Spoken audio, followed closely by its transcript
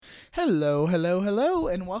Hello, hello, hello,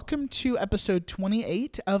 and welcome to episode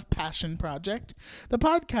 28 of Passion Project, the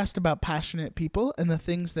podcast about passionate people and the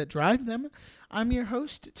things that drive them. I'm your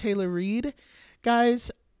host, Taylor Reed. Guys,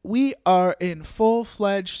 we are in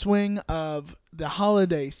full-fledged swing of the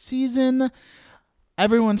holiday season.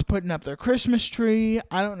 Everyone's putting up their Christmas tree.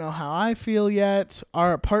 I don't know how I feel yet.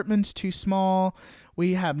 Our apartment's too small.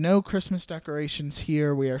 We have no Christmas decorations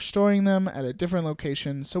here. We are storing them at a different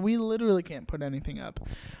location, so we literally can't put anything up.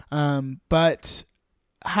 But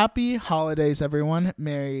happy holidays, everyone.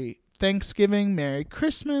 Merry Thanksgiving, Merry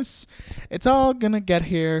Christmas. It's all going to get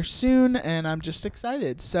here soon, and I'm just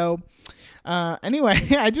excited. So anyway,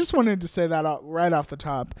 I just wanted to say that right off the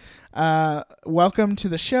top. Welcome to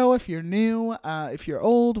the show if you're new. If you're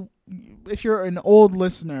old, if you're an old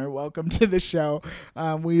listener, welcome to the show.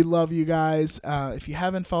 We love you guys. If you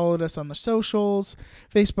haven't followed us on the socials,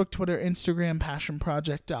 Facebook, Twitter, Instagram,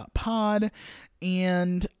 passionproject.pod.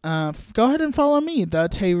 And go ahead and follow me, the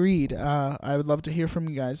Tay Reed. I would love to hear from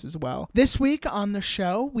you guys as well. This week on the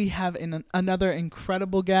show, we have another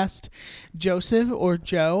incredible guest, Joseph or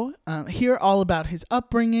Joe. Hear all about his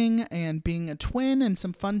upbringing and being a twin and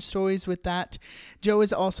some fun stories with that. Joe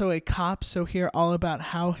is also a cop, so hear all about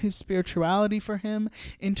how his spirituality for him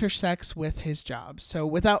intersects with his job. So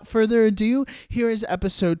without further ado, here is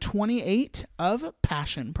episode 28 of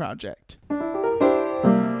Passion Project.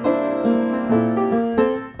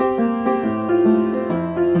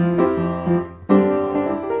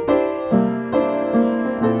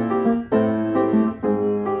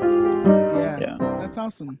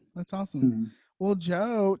 That's awesome. Mm-hmm. Well,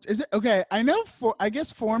 Joe, is it okay? I know I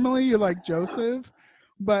guess formally you're like Joseph,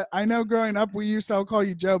 but I know growing up we used to all call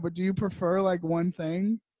you Joe, but do you prefer like one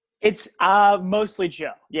thing? It's mostly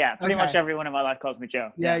Joe. Yeah, pretty much everyone in my life calls me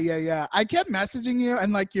Joe. Yeah. I kept messaging you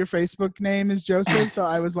and like your Facebook name is Joseph, so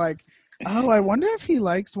I was like, oh, I wonder if he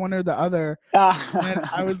likes one or the other. And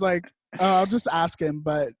I was like, oh, I'll just ask him,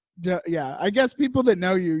 but yeah, I guess people that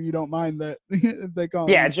know you don't mind that they call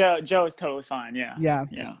him. Yeah, Joe is totally fine. Yeah.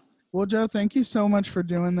 Well, Joe, thank you so much for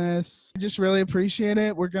doing this. I just really appreciate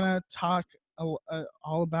it. We're gonna talk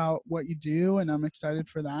all about what you do, and I'm excited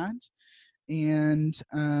for that. And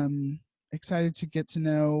excited to get to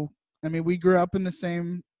know. I mean, we grew up in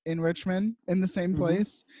Richmond, in the same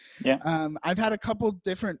place. Yeah. I've had a couple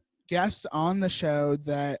different guests on the show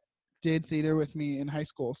that did theater with me in high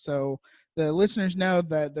school, so the listeners know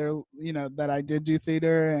that that I did do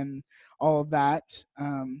theater and all of that.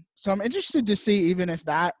 So I'm interested to see even if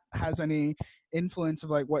that has any influence of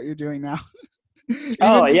like what you're doing now.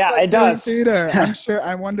 Oh yeah, it does. Theater, I'm sure.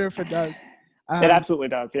 I wonder if it does. It absolutely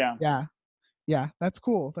does. Yeah. Yeah. That's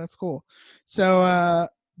cool. So,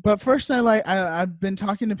 but first, I've been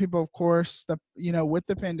talking to people, of course, with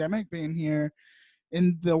the pandemic being here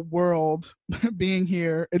in the world, being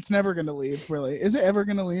here, it's never going to leave. Really, is it ever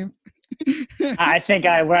going to leave? I think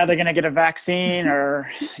we're either going to get a vaccine or,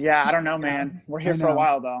 I don't know, man. We're here for a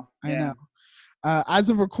while, though. I know. As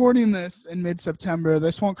of recording this in mid-September,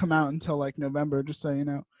 this won't come out until like November, just so you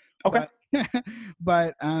know. Okay.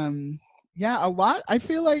 But a lot. I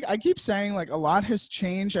feel like I keep saying like a lot has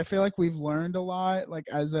changed. I feel like we've learned a lot, like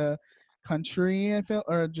as a country. I feel,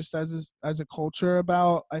 or just as a culture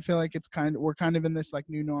about. I feel like we're kind of in this like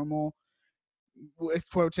new normal, with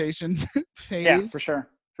quotations, phase. Yeah, for sure.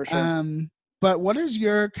 But what has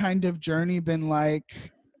your kind of journey been like?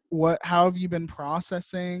 How have you been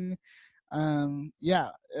processing? I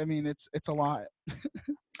mean, it's a lot.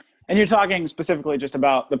 And you're talking specifically just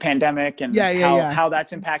about the pandemic and how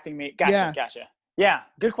that's impacting me. Gotcha. Yeah,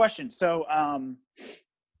 good question. So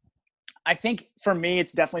I think for me,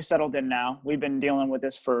 it's definitely settled in now. We've been dealing with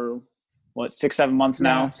this for 6-7 months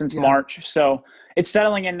now, since March. So it's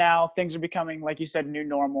settling in now. Things are becoming, like you said, new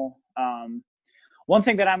normal. One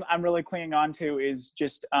thing that I'm really clinging on to is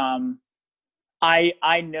just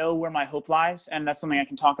I know where my hope lies, and that's something I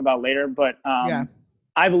can talk about later. But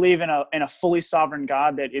I believe in a fully sovereign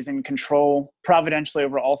God that is in control providentially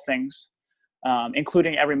over all things,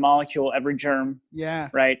 including every molecule, every germ. Yeah.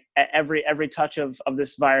 Right. Every touch of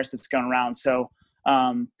this virus that's going around. So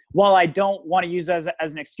while I don't want to use that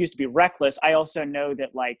as an excuse to be reckless, I also know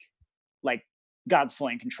that like God's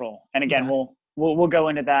fully in control. And again, we'll go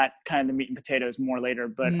into that kind of the meat and potatoes more later.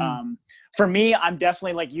 But for me, I'm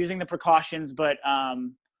definitely like using the precautions, but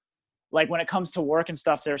like when it comes to work and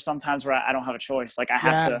stuff, there's sometimes where I don't have a choice. Like I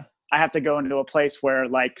have to go into a place where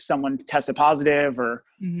like someone tested positive or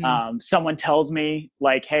someone tells me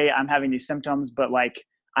like, hey, I'm having these symptoms, but like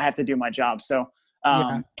I have to do my job. So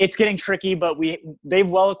it's getting tricky, but they've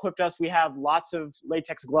well equipped us. We have lots of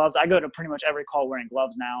latex gloves. I go to pretty much every call wearing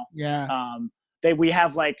gloves now. we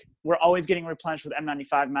have like, we're always getting replenished with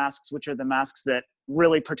N95 masks, which are the masks that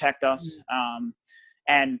really protect us.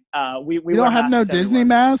 And we You don't have no Disney everywhere.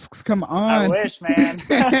 masks? Come on. I wish, man.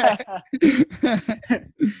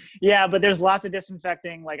 Yeah, but there's lots of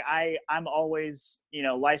disinfecting. Like I'm always,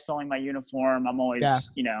 Lysoling my uniform. I'm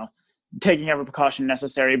always, taking every precaution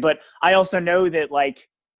necessary. But I also know that like,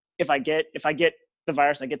 if I get the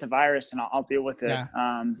virus, I get the virus, and I'll deal with it.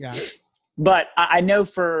 Yeah. But I know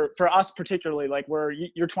for us particularly, like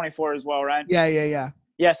you're 24 as well, right? Yeah.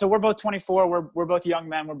 Yeah, so we're both 24. We're both young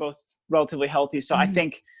men. We're both relatively healthy. So I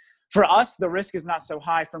think for us, the risk is not so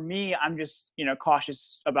high. For me, I'm just,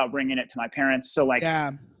 cautious about bringing it to my parents. So like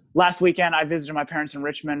last weekend, I visited my parents in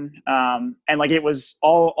Richmond, and like it was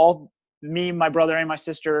all me, my brother, and my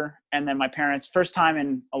sister, and then my parents. First time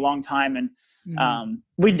in a long time, and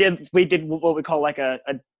we did what we call like a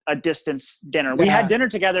distance dinner. We had dinner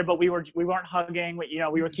together, but we weren't hugging.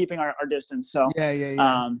 We were keeping our distance. So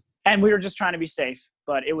and we were just trying to be safe.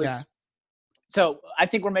 But it was, so I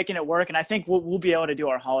think we're making it work, and I think we'll be able to do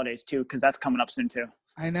our holidays too, because that's coming up soon too.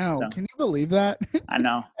 I know. So. Can you believe that? I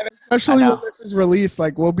know. And especially when this is released,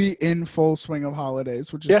 like we'll be in full swing of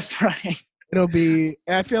holidays, which is that's right. It'll be.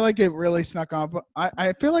 I feel like it really snuck off.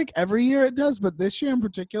 I feel like every year it does, but this year in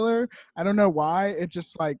particular, I don't know why it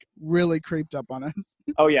just like really creeped up on us.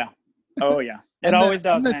 Oh yeah. It always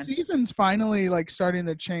does. And the season's finally like starting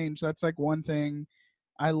to change. That's like one thing.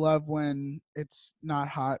 I love when it's not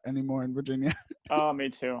hot anymore in Virginia. Oh, me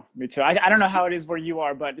too. I don't know how it is where you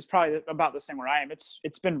are, but it's probably about the same where I am.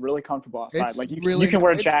 It's been really comfortable outside. It's like you really, can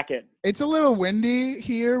wear a jacket. It's a little windy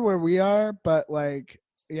here where we are, but like,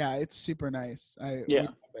 yeah, it's super nice.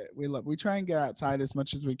 We try and get outside as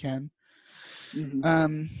much as we can.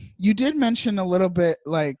 You did mention a little bit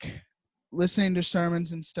like listening to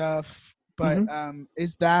sermons and stuff, but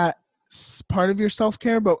is that part of your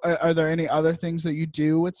self-care? But are there any other things that you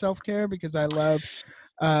do with self-care? Because I love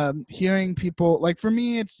hearing people, like for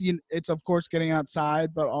me it's of course getting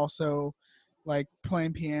outside, but also like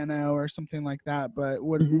playing piano or something like that. But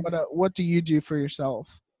what do you do for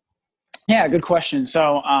yourself? Yeah, good question.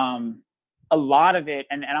 So a lot of it,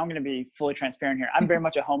 and I'm going to be fully transparent here, I'm very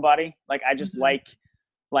much a homebody. Like I just like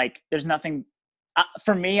there's nothing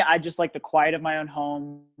for me. I just like the quiet of my own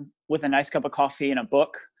home with a nice cup of coffee and a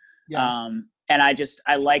book. And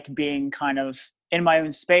I like being kind of in my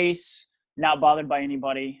own space, not bothered by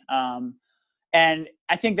anybody. And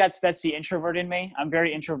I think that's the introvert in me. I'm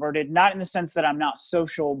very introverted, not in the sense that I'm not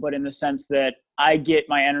social, but in the sense that I get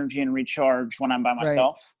my energy and recharge when I'm by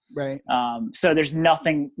myself. Right. So there's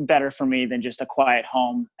nothing better for me than just a quiet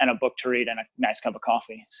home and a book to read and a nice cup of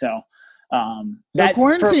coffee. So that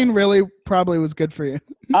quarantine really probably was good for you.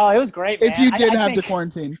 Oh, it was great, man. If you did have to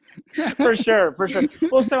quarantine. For sure.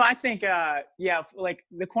 Well, so I think, like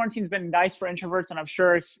the quarantine's been nice for introverts, and I'm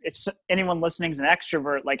sure if anyone listening is an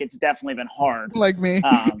extrovert, like it's definitely been hard. Like me.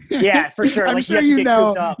 Yeah, for sure. I'm like, sure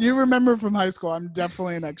you remember from high school, I'm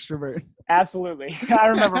definitely an extrovert. Absolutely. I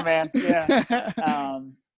remember, man.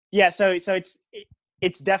 Yeah. So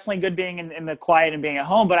it's definitely good being in the quiet and being at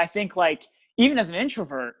home. But I think like, even as an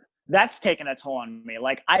introvert, that's taken a toll on me.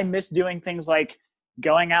 Like I miss doing things like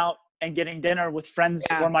going out and getting dinner with friends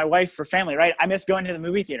or my wife or family, right? I miss going to the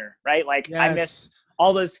movie theater, right? Like I miss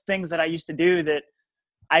all those things that I used to do that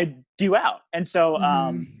I do out. And so,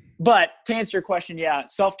 but to answer your question,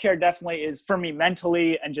 self-care definitely is for me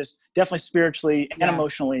mentally and just definitely spiritually and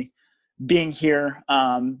emotionally being here,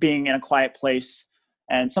 being in a quiet place.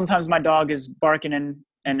 And sometimes my dog is barking and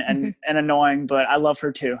annoying, but I love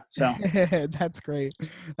her too. So That's great.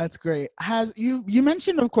 Has you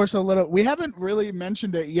mentioned, of course, a little, we haven't really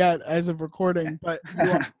mentioned it yet as of recording, but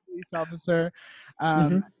you are a police officer.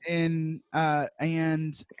 And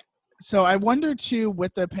so I wonder too,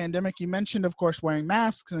 with the pandemic, you mentioned, of course, wearing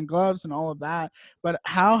masks and gloves and all of that, but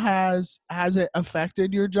how has it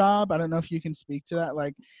affected your job? I don't know if you can speak to that,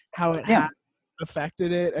 like how it has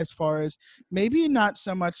affected it, as far as maybe not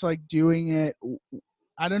so much like doing it.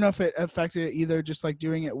 I don't know if it affected it either, just like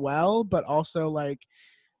doing it well, but also like,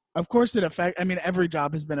 of course every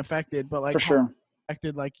job has been affected, but like for sure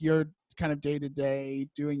affected like your kind of day to day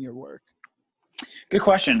doing your work. Good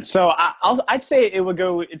question. So I'd say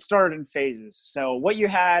it started in phases. So what you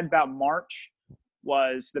had about March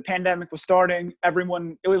was the pandemic was starting.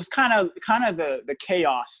 It was kind of the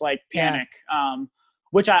chaos, like panic,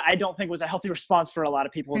 which I don't think was a healthy response for a lot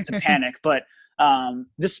of people to panic. But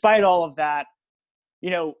despite all of that,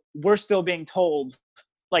 we're still being told,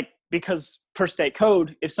 like, because per state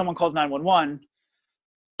code, if someone calls 911,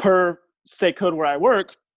 per state code where I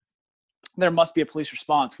work, there must be a police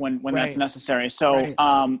response when that's necessary. So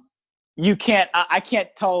you can't, I can't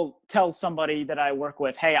tell somebody that I work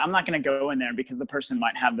with, hey, I'm not going to go in there because the person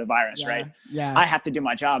might have the virus, right? Yeah. I have to do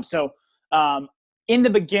my job. So in the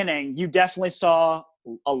beginning, you definitely saw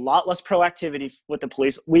a lot less proactivity with the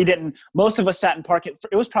police. Most of us sat in parking.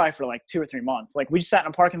 It was probably for like 2 or 3 months. Like we just sat in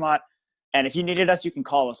a parking lot, and if you needed us, you can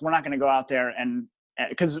call us. We're not going to go out there and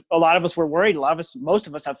because a lot of us were worried. Most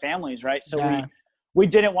of us have families, right? So we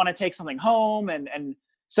didn't want to take something home, and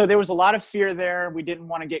so there was a lot of fear there. We didn't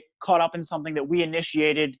want to get caught up in something that we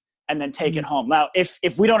initiated and then take it home. Now, if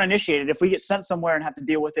we don't initiate it, if we get sent somewhere and have to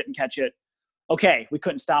deal with it and catch it, okay, we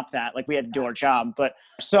couldn't stop that. Like we had to do our job. But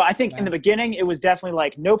so I think in the beginning, it was definitely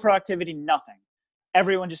like no proactivity, nothing.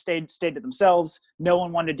 Everyone just stayed to themselves. No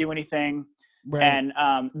one wanted to do anything. Right.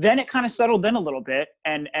 And then it kind of settled in a little bit.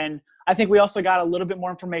 And I think we also got a little bit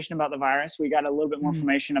more information about the virus. We got a little bit more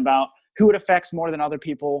information about who it affects more than other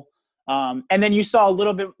people. And then you saw a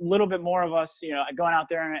little bit more of us, going out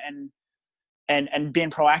there and being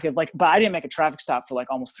proactive. Like, but I didn't make a traffic stop for like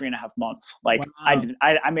almost 3.5 months. Like wow.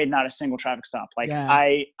 I made not a single traffic stop. Like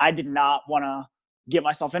I did not want to get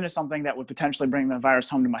myself into something that would potentially bring the virus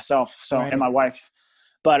home to myself. So, and my wife,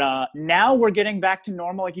 but now we're getting back to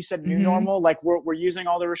normal. Like you said, new normal, like we're using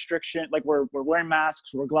all the restriction, like we're wearing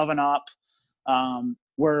masks, we're gloving up.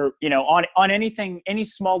 We're, on anything, any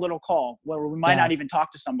small little call where we might not even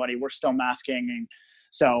talk to somebody, we're still masking. And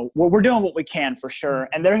so we're doing what we can for sure.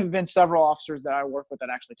 And there have been several officers that I work with that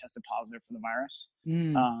actually tested positive for the virus,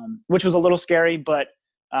 which was a little scary, but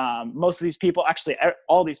most of these people, actually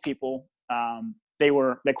all these people, they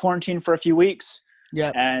quarantined for a few weeks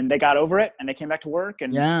and they got over it and they came back to work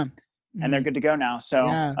and they're good to go now. So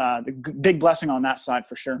the big blessing on that side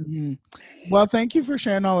for sure. Well, thank you for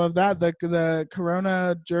sharing all of that. The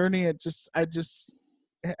Corona journey,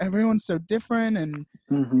 everyone's so different and,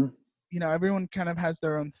 everyone kind of has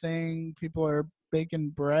their own thing. People are baking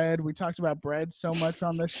bread. We talked about bread so much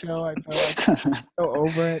on this show. I feel like I'm so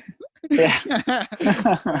over it. But,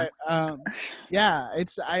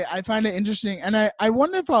 I find it interesting. And I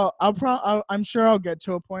wonder if I'm sure I'll get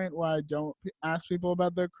to a point where I don't ask people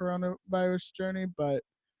about their coronavirus journey, but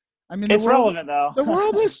I mean, it's relevant though. The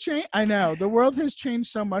world has changed. I know the world has changed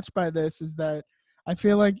so much by this is that I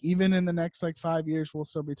feel like even in the next 5 years, we'll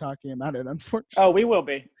still be talking about it, unfortunately. Oh, we will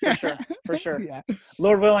be, for sure. For sure.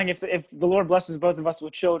 Lord willing, if the Lord blesses both of us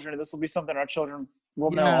with children, this will be something our children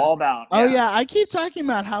will know all about. Oh, yeah. I keep talking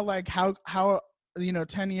about how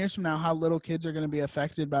 10 years from now, how little kids are going to be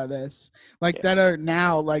affected by this. That are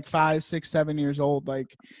now 5, 6, 7 years old. I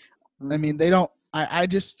mean, they don't – I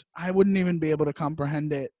wouldn't even be able to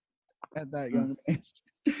comprehend it at that young age.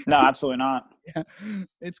 No, absolutely not.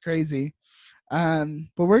 It's crazy. But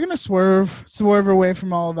we're gonna swerve away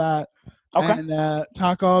from all of that and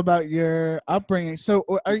talk all about your upbringing. So,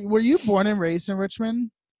 were you born and raised in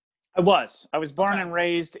Richmond? I was born and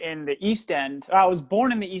raised in the East End. I was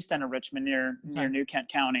born in the East End of Richmond, near New Kent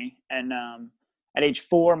County. And at age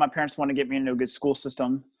 4, my parents wanted to get me into a good school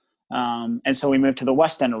system, and so we moved to the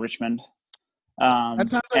West End of Richmond. That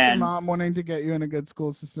sounds like your mom wanting to get you in a good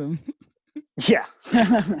school system. Yeah,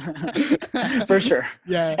 for sure.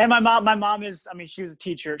 Yeah. And my mom is, she was a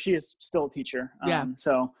teacher. She is still a teacher.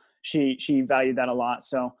 So she valued that a lot.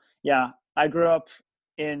 So yeah, I grew up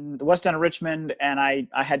in the West End of Richmond and I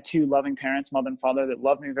had 2 loving parents, mother and father, that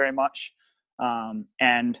loved me very much.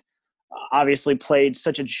 And obviously played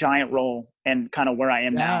such a giant role in kind of where I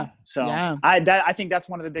am now. So I think that's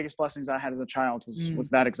one of the biggest blessings I had as a child was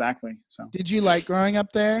that exactly. So did you like growing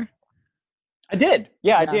up there? I did.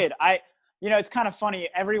 Yeah, I did. It's kind of funny.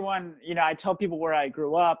 Everyone, I tell people where I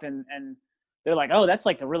grew up and they're like, oh, that's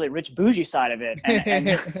like the really rich bougie side of it. And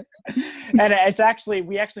it's actually,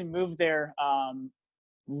 we actually moved there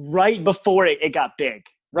right before it got big,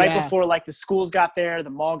 before the schools got there, the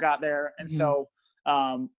mall got there. And so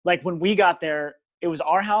when we got there, it was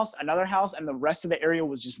our house, another house, and the rest of the area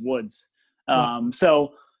was just woods.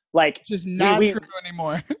 So just not true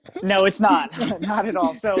anymore. No, it's not. Not at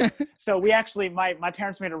all. So we actually, my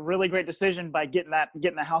parents made a really great decision by getting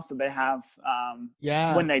the house that they have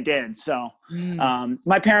when they did. So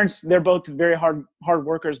my parents, they're both very hard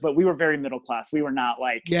workers, but we were very middle class. We were not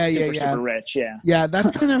super rich. Yeah,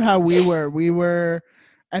 that's kind of how we were.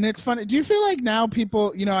 And it's funny. Do you feel like now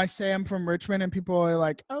people, I say I'm from Richmond and people are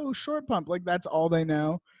like, oh, Short Pump. That's all they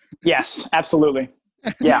know. Yes, absolutely.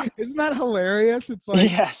 Yeah. Isn't that hilarious? It's like,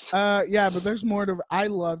 yes. But there's more to, I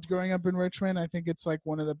loved growing up in Richmond. I think it's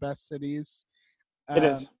one of the best cities. It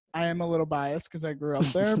is. I am a little biased because I grew up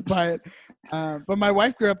there, but my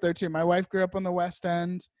wife grew up there too. My wife grew up on the West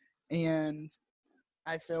End, and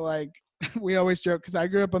I feel like we always joke because I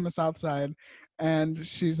grew up on the South Side, and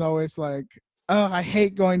she's always like, oh, I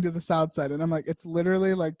hate going to the south side. And I'm like, it's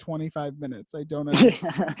literally like 25 minutes. I don't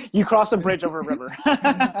understand. You cross a bridge over a river.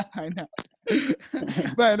 I know.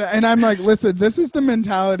 But and I'm like, listen, this is the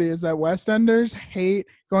mentality, is that West Enders hate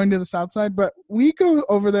going to the south side, but we go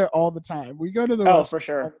over there all the time. We go to the West for all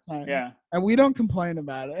sure. the time. Yeah. And we don't complain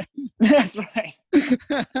about it. That's right.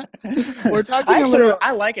 We're talking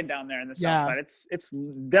I like it down there in the south side. It's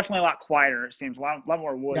definitely a lot quieter. It seems a lot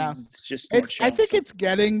more woods. Yeah. It's just more chill. I think it's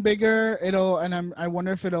getting bigger. I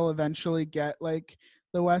wonder if it'll eventually get like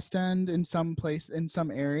the West End in some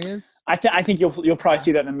areas. I think you'll probably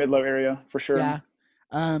see that in the Midlow area for sure. Yeah.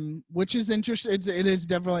 Which is interesting. It is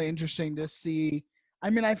definitely interesting to see. I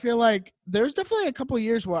mean, I feel like there's definitely a couple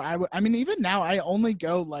years where even now I only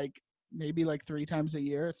go like maybe like 3 times a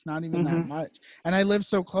year. It's not even that much. And I live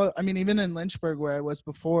so close. I mean, even in Lynchburg where I was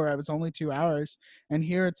before, I was only 2 hours, and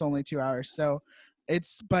here it's only 2 hours. So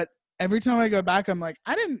but every time I go back, I'm like,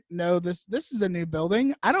 I didn't know this is a new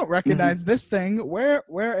building. I don't recognize this thing. Where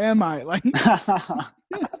am I? Like,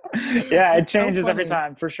 yeah, it changes every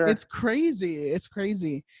time for sure. It's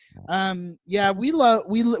crazy. Yeah,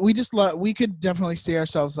 we could definitely see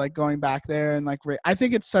ourselves like going back there and like, I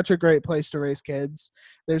think it's such a great place to raise kids.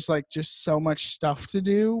 There's like just so much stuff to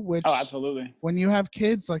do, which absolutely. When you have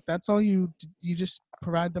kids, like that's all you just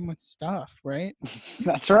provide them with stuff, right?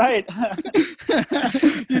 That's right.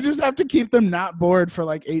 You just have to keep them not bored for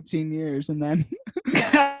like 18 years and then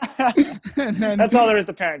that's all there is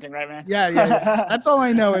to parenting, right, man? Yeah. That's all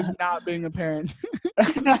I know is not being a parent.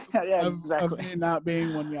 Yeah, exactly. Of me not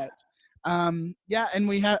being one yet. Yeah,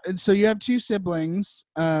 and so you have 2 siblings.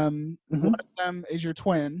 One of them is your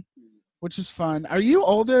twin, which is fun. Are you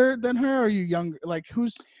older than her, or are you younger? Like who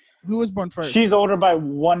was born first? She's older by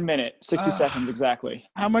 1 minute, 60 seconds exactly.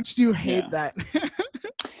 How much do you hate that?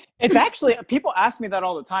 It's actually, people ask me that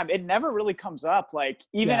all the time. It never really comes up. Like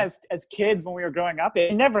even as kids when we were growing up,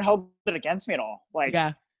 it never held it against me at all. Like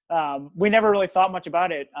we never really thought much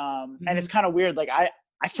about it. And it's kind of weird. Like I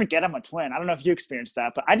forget I'm a twin. I don't know if you experienced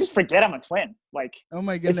that, but I just forget I'm a twin. Like, oh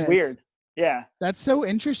my goodness, it's weird. Yeah, that's so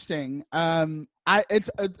interesting. It's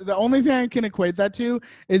the only thing I can equate that to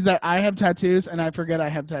is that I have tattoos and I forget I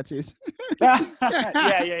have tattoos. Yeah.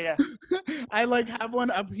 I like have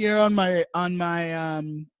one up here on my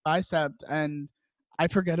bicep, and I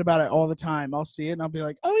forget about it all the time. I'll see it and I'll be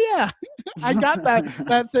like, oh yeah, I got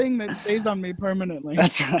that thing that stays on me permanently.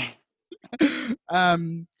 That's right.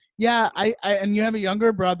 Yeah, I and you have a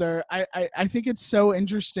younger brother. I think it's so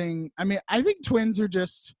interesting. I mean, I think twins are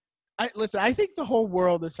just. I think the whole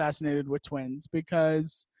world is fascinated with twins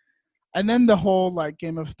because, and then the whole like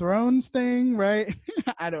Game of Thrones thing, right?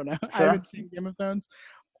 I don't know. Sure. I haven't seen Game of Thrones,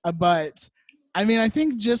 but I mean, I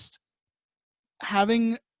think just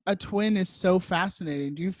having a twin is so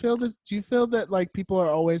fascinating. Do you feel that like people are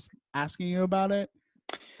always asking you about it?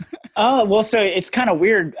 Well, so it's kind of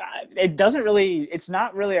weird. It's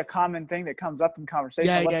not really a common thing that comes up in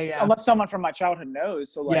conversation unless someone from my childhood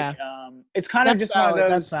knows. So like, it's kind of just valid. One of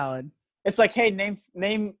those. That's valid. It's like, hey,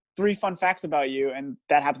 name 3 fun facts about you. And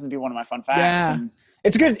that happens to be one of my fun facts. Yeah. And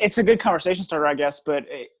it's good. It's a good conversation starter, I guess, but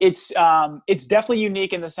it's definitely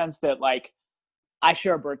unique in the sense that like I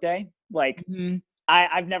share a birthday. Like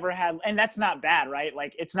I've never had, and that's not bad, right?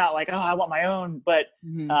 Like, it's not like, oh, I want my own, but,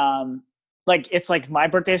 like, it's like my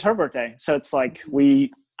birthday is her birthday. So it's like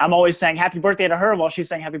I'm always saying happy birthday to her while she's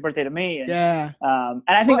saying happy birthday to me. And, and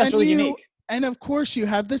I think that's really unique. And of course you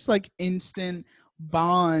have this like instant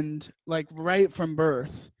bond, like right from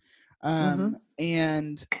birth.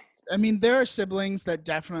 And I mean, there are siblings that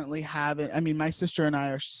definitely have it. I mean, my sister and I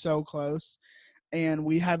are so close and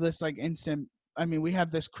we have this like instant, I mean, we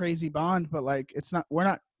have this crazy bond, but like, we're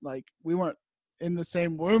not like, we weren't in the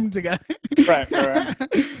same womb together. Right.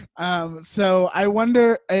 So I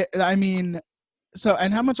wonder, I mean,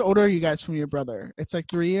 and how much older are you guys from your brother? It's like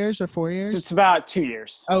 3 years or 4 years? So it's about 2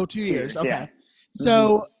 years. Oh, 2 years. Okay. Yeah.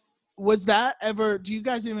 So was that ever, do you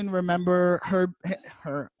guys even remember her,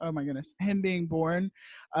 oh my goodness, him being born?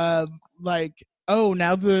 Like, oh,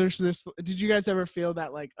 now there's this, did you guys ever feel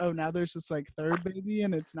that like, oh, now there's this like third baby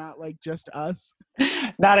and it's not like just us?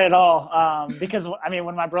 Not at all. Because I mean,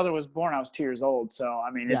 when my brother was born, I was 2 years old. So,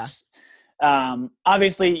 I mean, it's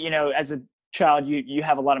obviously, you know, as a child, you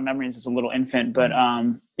have a lot of memories as a little infant, but,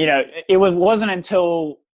 you know, it wasn't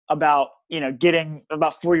until about, you know, getting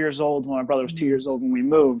about 4 years old when my brother was 2 years old when we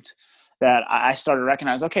moved that I started to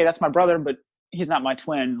recognize, okay, that's my brother, but he's not my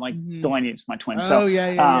twin. Like Delaney is my twin. So,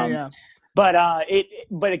 yeah. But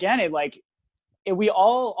again, we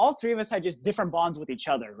all 3 of us had just different bonds with each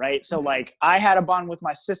other. Right. So like I had a bond with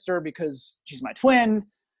my sister because she's my twin.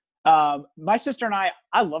 My sister and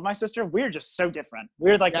I love my sister. We're just so different.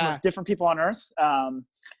 We're like the most different people on earth. And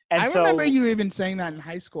I remember you even saying that in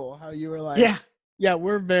high school, how you were like, yeah,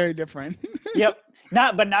 we're very different. Yep.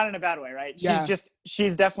 But not in a bad way, right?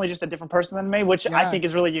 She's definitely just a different person than me, which I think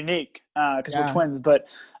is really unique because we're twins. But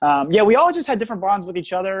we all just had different bonds with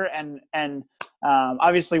each other, and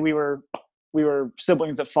obviously we were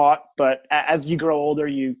siblings that fought. But as you grow older,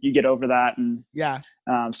 you get over that and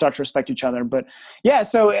start to respect each other. But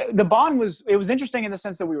so the bond was interesting in the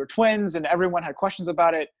sense that we were twins, and everyone had questions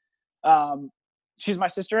about it. She's my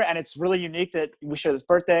sister, and it's really unique that we share this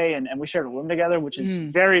birthday and we shared a room together, which is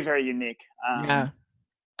very, very unique.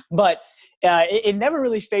 But it never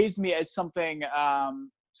really fazed me as something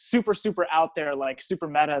super, super out there, like super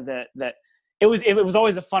meta. That it was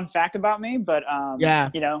always a fun fact about me. But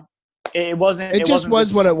it wasn't. It just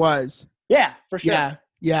was what it was. Yeah, for sure.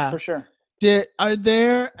 Yeah, for sure. Are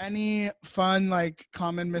there any fun, like,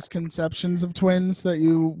 common misconceptions of twins that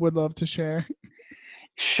you would love to share?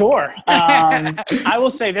 Sure. I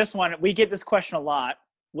will say this one. We get this question a lot,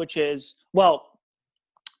 which is,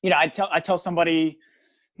 I tell somebody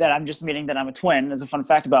that I'm just meeting that I'm a twin as a fun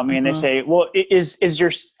fact about me. And they say, well, is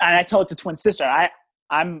your, and I tell it's a twin sister.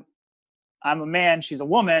 I'm a man, she's a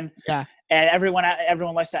woman. Yeah. And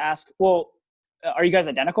everyone likes to ask, well, are you guys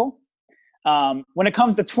identical? When it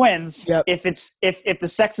comes to twins, if the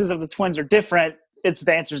sexes of the twins are different,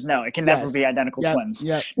 the answer is no. It can never be identical twins.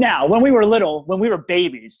 Yep. Now, when we were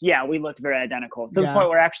babies, we looked very identical to the point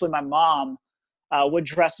where actually my mom would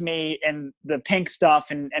dress me in the pink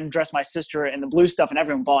stuff and dress my sister in the blue stuff, and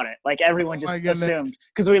everyone bought it. Like everyone just assumed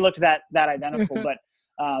because we looked that identical. But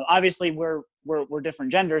obviously we're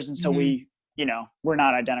different genders, and so we're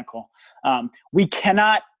not identical. We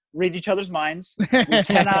cannot read each other's minds. We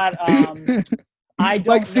cannot. I don't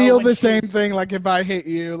like feel the same thing. Like if I hit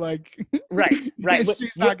you, like right.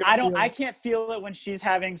 I can't feel it when she's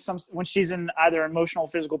when she's in either emotional or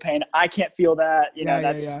physical pain. I can't feel that.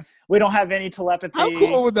 We don't have any telepathy. How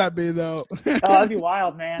cool would that be, though? Oh, that'd be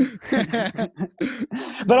wild, man.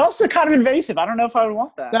 But also kind of invasive. I don't know if I would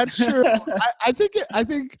want that. That's true. I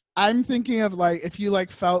think I'm thinking of, like, if you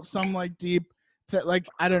like felt some like deep that, like,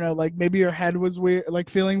 I don't know, like maybe your head was weird, like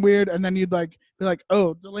feeling weird, and then you'd like be like,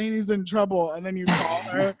 oh, Delaney's in trouble, and then you call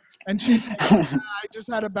her and she's like, I just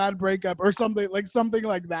had a bad breakup or something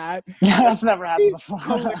like that. Yeah, that's never happened before.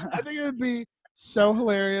 I think it would be so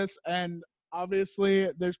hilarious, and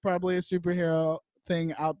obviously there's probably a superhero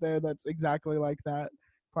thing out there that's exactly like that.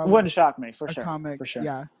 Probably wouldn't shock me for sure. Comic, for sure.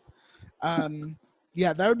 Yeah.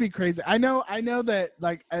 Yeah, that would be crazy. I know that,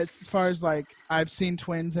 like, as far as like I've seen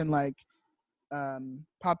twins in like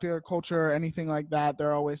popular culture or anything like that,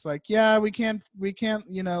 they're always like, yeah, we can't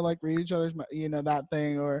like read each other's that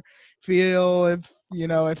thing, or feel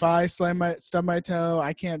if I stub my toe,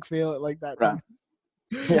 I can't feel it, like that. Right.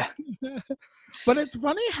 Yeah. But it's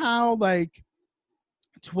funny how like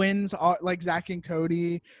twins are like Zach and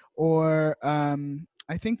Cody, or I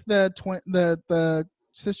think the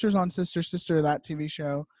Sisters on Sister, that TV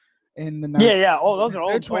show in the 90s. Yeah. Oh, those are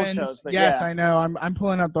old shows. But yes, I know. I'm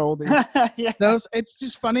pulling out the oldies. Yeah. It's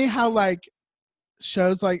just funny how like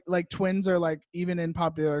shows like twins are like even in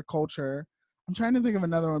popular culture. I'm trying to think of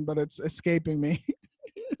another one, but it's escaping me.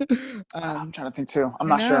 I'm trying to think too. I'm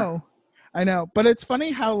not sure. I know, but it's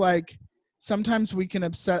funny how like sometimes we can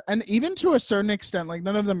upset, and even to a certain extent, like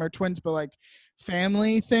none of them are twins, but like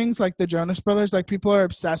family things, like the Jonas Brothers, like people are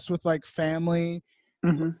obsessed with like family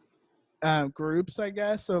groups, I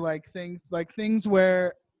guess, or like things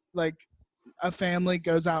where like a family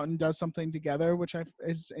goes out and does something together, which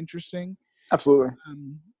is interesting. Absolutely.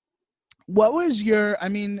 What was your, I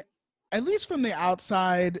mean, at least from the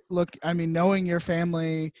outside look, I mean, knowing your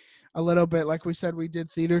family a little bit, like we said, we did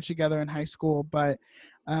theater together in high school, but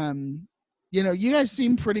you guys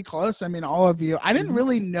seem pretty close. I mean, all of you. I didn't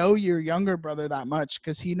really know your younger brother that much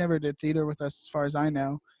because he never did theater with us, as far as I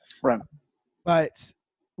know. Right. But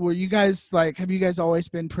were you guys like, have you guys always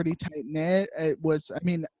been pretty tight knit? It was, I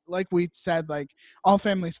mean, like we said, like all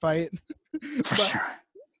families fight,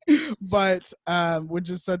 but which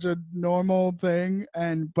is such a normal thing.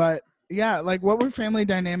 But yeah, like what were family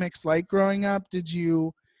dynamics like growing up?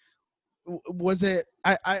 Was it,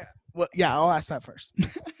 I'll ask that first.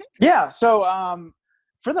 Yeah. So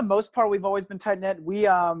for the most part, we've always been tight knit.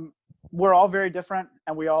 We're all very different,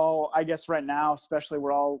 and we all, I guess right now, especially,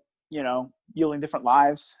 we're all, yielding different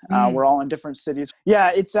lives. We're all in different cities.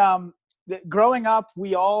 Yeah. It's growing up,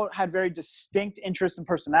 we all had very distinct interests and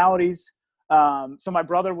personalities. So my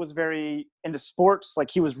brother was very into sports. Like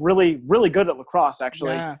he was really, really good at lacrosse,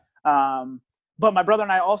 actually. Yeah. But my brother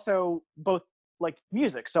and I also both like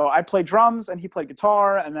music. So I played drums and he played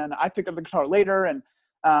guitar, and then I picked up the guitar later. And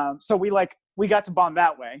so we got to bond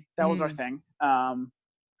that way. That was our thing. And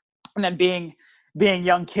then being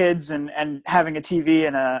young kids and having a TV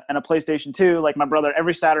and a PlayStation 2, like my brother,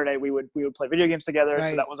 every Saturday we would play video games together. Right.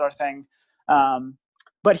 So that was our thing.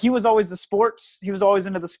 But he was always he was always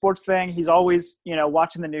into the sports thing. He's always,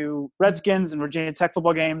 watching the new Redskins and Virginia Tech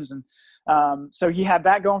football games. And so he had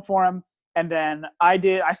that going for him. And then I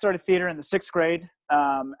started theater in the 6th grade.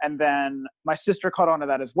 And then my sister caught on to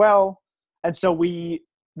that as well. And so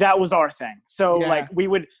that was our thing. So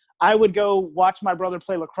I would go watch my brother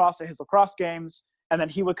play lacrosse at his lacrosse games, and then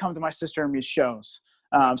he would come to my sister and me's shows.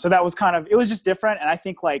 So that was it was just different. And I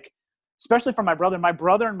think especially for my brother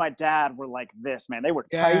and my dad were like this, man. They were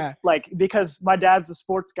tight, because my dad's the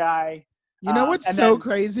sports guy. You know what's so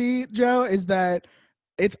crazy, Joe, is that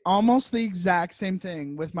it's almost the exact same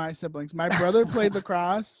thing with my siblings. My brother played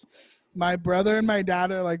lacrosse. My brother and my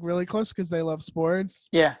dad are really close because they love sports.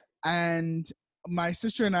 Yeah. And my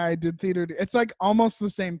sister and I did theater. It's almost the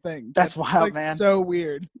same thing. That's wild, man. So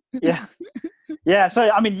weird. Yeah. Yeah. So,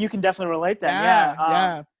 I mean, you can definitely relate then.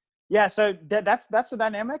 Yeah. Yeah. So that's the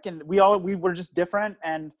dynamic. And we were just different.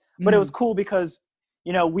 But it was cool because,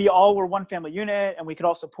 we all were one family unit and we could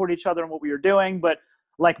all support each other in what we were doing. But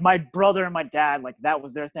my brother and my dad, that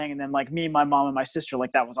was their thing. And then me, my mom and my sister,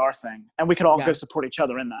 that was our thing. And we could all go support each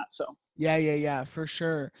other in that. So. Yeah. For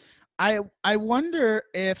sure. I wonder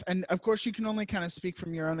if, and of course you can only kind of speak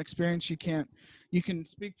from your own experience. You can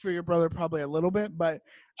speak for your brother probably a little bit, but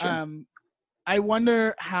sure. I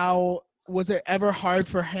wonder was it ever hard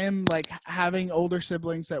for him, having older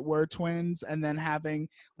siblings that were twins and then having,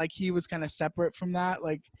 he was kind of separate from that?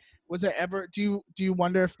 Was it ever, do you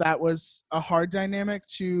wonder if that was a hard dynamic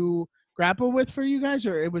to grapple with for you guys,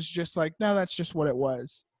 or it was just no, that's just what it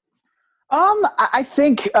was? I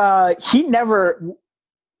think he never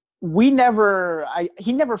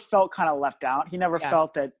felt kind of left out. He never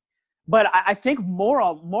felt that, but I think more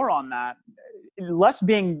on that, less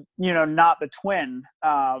being, not the twin,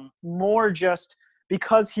 more just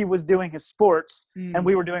because he was doing his sports and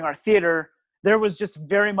we were doing our theater, there was just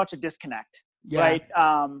very much a disconnect, right?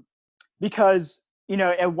 Because,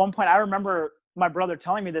 at one point I remember my brother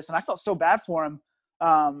telling me this and I felt so bad for him.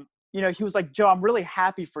 He was like, Joe, I'm really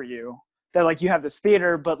happy for you that you have this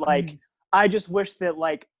theater, but I just wish that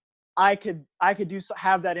I could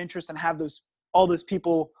have that interest and have all those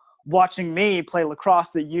people watching me play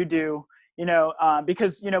lacrosse that you do,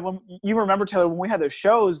 because, when you remember, Taylor, when we had those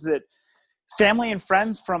shows, that family and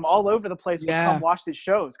friends from all over the place would come watch these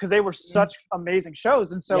shows because they were such amazing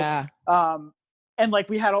shows. And so, and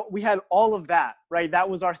we had all of that, right? That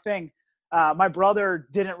was our thing. My brother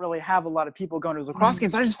didn't really have a lot of people going to his lacrosse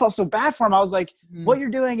games. I just felt so bad for him. I was like, what you're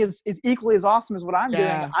doing is equally as awesome as what I'm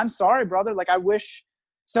doing. I'm sorry, brother. I wish.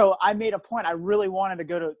 So I made a point. I really wanted to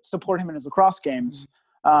go to support him in his lacrosse games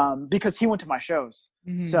because he went to my shows.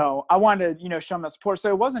 So I wanted to, show him that support. So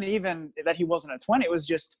it wasn't even that he wasn't a twin. It was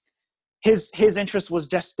just his interest was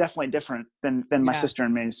just definitely different than my sister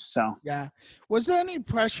and me's. So was there any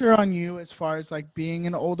pressure on you as far as being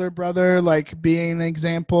an older brother, being an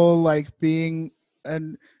example, being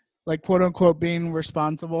quote unquote being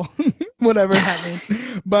responsible, whatever that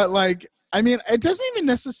means, but I mean, it doesn't even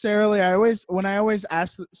necessarily,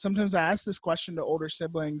 sometimes I ask this question to older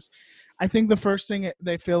siblings, I think the first thing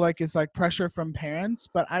they feel is pressure from parents,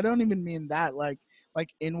 but I don't even mean that, like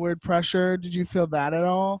inward pressure. Did you feel that at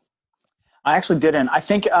all? I actually didn't. I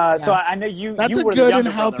think, so I know you, that's you a were good the and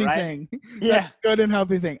younger healthy brother, right? thing. That's a good and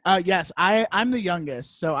healthy thing. Yes, I'm the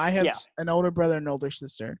youngest, so I have an older brother and older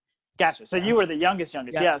sister. Gotcha. So you were the youngest.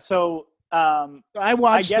 Yeah. So I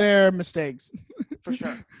watched their mistakes. For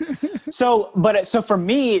sure. So for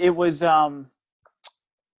me, it was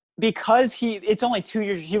because it's only 2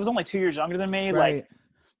 years. He was only 2 years younger than me. Right.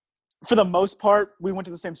 For the most part, we went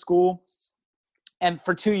to the same school. And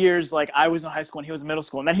for 2 years, I was in high school and he was in middle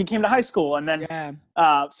school, and then he came to high school, and then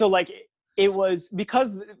it was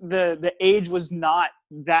because the age was not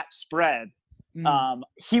that spread.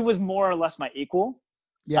 He was more or less my equal.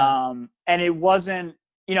 And it wasn't,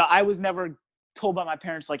 I was never told by my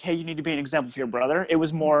parents hey, you need to be an example for your brother. It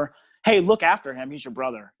was more, hey, look after him, he's your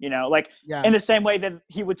brother, in the same way that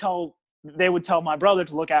they would tell my brother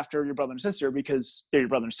to look after your brother and sister because they're your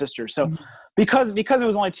brother and sister. So because it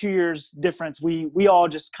was only 2 years difference, we all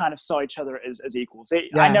just kind of saw each other as equals.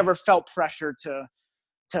 I never felt pressure to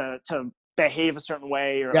behave a certain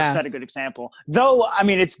way or Yeah. set a good example. Though, I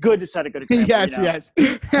mean, it's good to set a good example. Yes.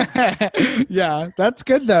 Yeah, that's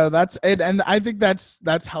good though. That's it. And I think that's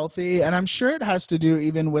healthy. And I'm sure it has to do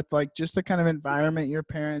even with like just the kind of environment your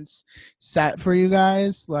parents set for you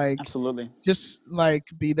guys. Like Absolutely. just like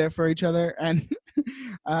be there for each other. And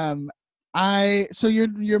um so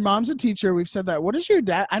your mom's a teacher. We've said that. What is your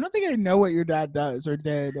dad? I don't think I know what your dad does or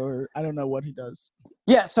did, or I don't know what he does.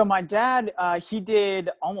 Yeah, so my dad, he did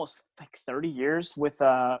almost like 30 years with,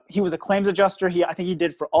 he was a claims adjuster. I think he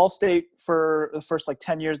did for Allstate for the first like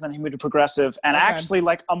 10 years, then he moved to Progressive. And Okay. actually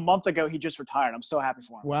like a month ago, he just retired. I'm so happy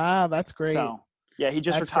for him. Wow, that's great. So yeah, he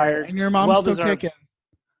just That's retired. great. And your mom's still Well-deserved. kicking.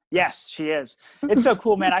 Yes, she is. It's so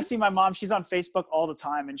cool, man. I see my mom, she's on Facebook all the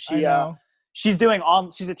time, and I know. she's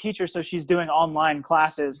a teacher, so she's doing online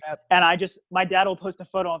classes. Yep. And my dad will post a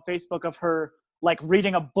photo on Facebook of her like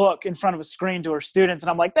reading a book in front of a screen to her students. And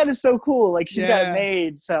I'm like, that is so cool. Like she's got it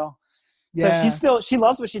made. So she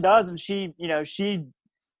loves what she does. And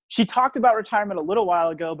she talked about retirement a little while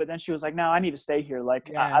ago, but then she was like, no, I need to stay here.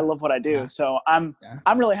 Like I love what I do. Yeah. So I'm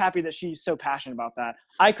really happy that she's so passionate about that.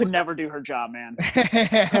 I could never do her job, man.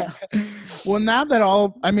 Well, now that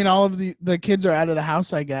all of the kids are out of the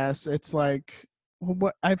house, I guess it's like,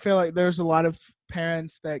 what I feel like there's a lot of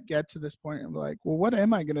parents that get to this point and be like, well, what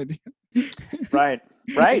am I going to do? Right.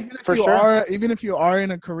 Even if you are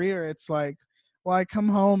in a career, it's like, well, I come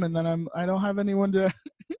home and then I don't have anyone to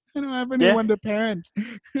to parent.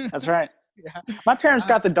 That's right. Yeah. My parents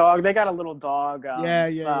got the dog. They got a little dog.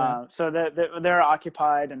 So they're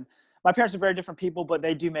occupied, and my parents are very different people, but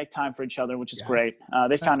they do make time for each other, which is great.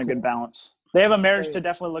 They found a good balance. They have a marriage to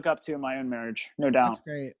definitely look up to in my own marriage. No doubt. That's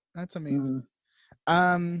great. That's amazing.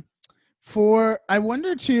 Mm-hmm. I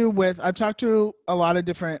wonder too, I've talked to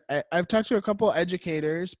a couple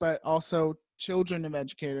educators, but also children of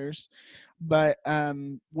educators, but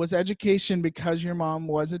was education, because your mom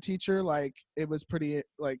was a teacher, like it was pretty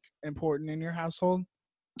like important in your household?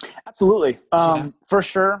 Absolutely. For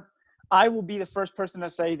sure. I will be the first person to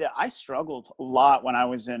say that I struggled a lot when I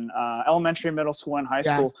was in elementary, middle school, and high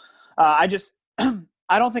school.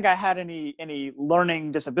 I don't think I had any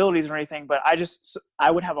learning disabilities or anything, but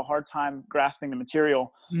I would have a hard time grasping the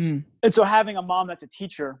material. And so having a mom that's a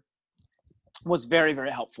teacher was very,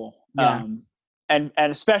 very helpful. Yeah. And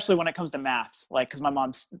especially when it comes to math, like, cause my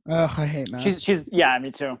mom's, I hate math. She's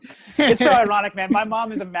me too. It's so ironic, man. My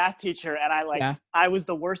mom is a math teacher, and I was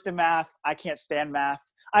the worst in math. I can't stand math.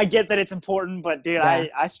 I get that it's important, but dude,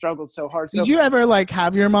 I struggled so hard. Did you ever like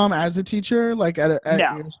have your mom as a teacher, like at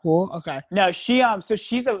your school? Okay. No, so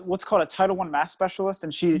she's what's called a Title I math specialist,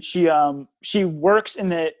 and she works in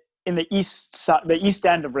the east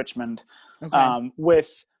end of Richmond,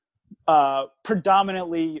 with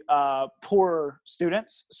predominantly poorer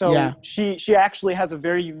students. So she actually has a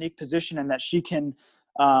very unique position in that she can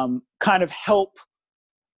kind of help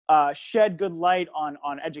shed good light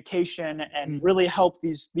on education and really help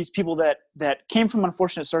these people that came from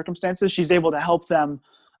unfortunate circumstances. She's able to help them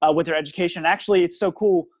with their education. Actually, it's so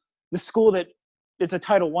cool. The school it's a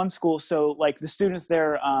Title I school, so like the students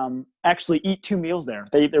there actually eat 2 meals there.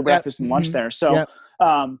 They eat their breakfast and lunch there. So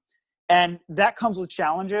and that comes with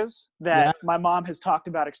challenges that my mom has talked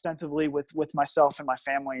about extensively with myself and my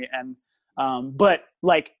family. And but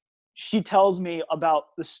like she tells me about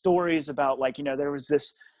the stories about, like, there was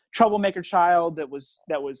this troublemaker child that was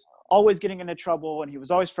always getting into trouble, and he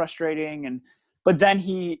was always frustrating, but then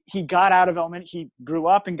he got out of he grew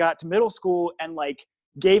up and got to middle school, and like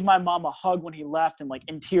gave my mom a hug when he left, and like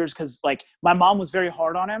in tears, because like my mom was very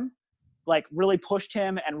hard on him, like really pushed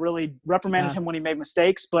him and really reprimanded him when he made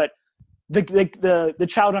mistakes, but the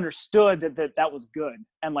child understood that was good,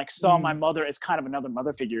 and like saw my mother as kind of another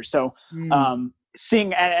mother figure. So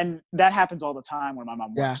seeing, and that happens all the time when my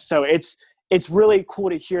mom works. So it's really cool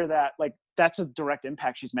to hear that, like, that's a direct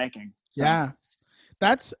impact she's making. So. Yeah,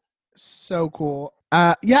 that's so cool.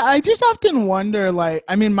 I just often wonder, like,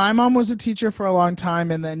 I mean, my mom was a teacher for a long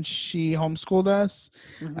time, and then she homeschooled us.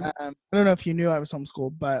 I don't know if you knew I was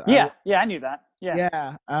homeschooled, but I knew that.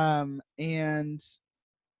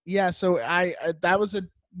 So that was a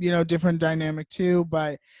different dynamic too,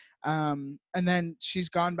 but and then she's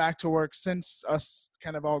gone back to work since us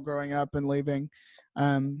kind of all growing up and leaving,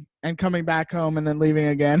 and coming back home and then leaving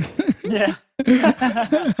again.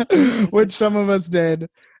 Which some of us did.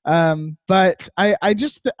 But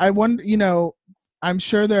I wonder, I'm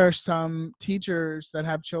sure there are some teachers that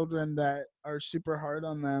have children that are super hard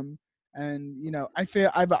on them. And, I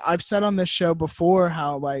feel I've said on this show before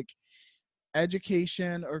how, like,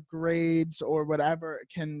 education or grades or whatever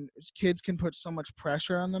kids can put so much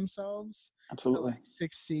pressure on themselves to Absolutely. like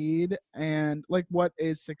succeed. And like, what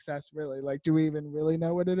is success really? Like, do we even really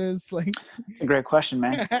know what it is? Like, A great question,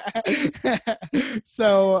 man.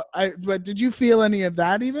 so but did you feel any of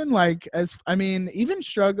that even like, as I mean, even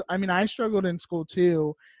struggle? I mean, I struggled in school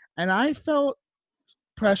too, and I felt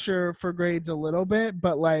pressure for grades a little bit,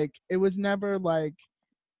 but like it was never like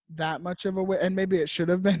that much of a way, and maybe it should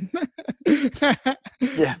have been.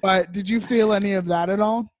 Yeah. But did you feel any of that at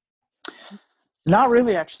all? Not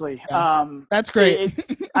really, actually. Yeah. That's great.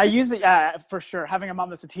 I use it, yeah, for sure. Having a mom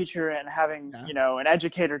that's a teacher and having, Yeah. an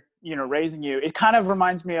educator, raising you, it kind of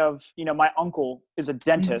reminds me of, my uncle is a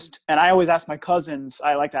dentist. Mm-hmm. And I always ask my cousins,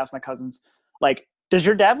 I like to ask my cousins, like, does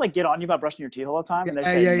your dad like get on you about brushing your teeth all the time? And they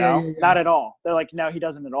say, no, not at all. They're like, no, he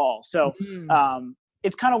doesn't at all. So,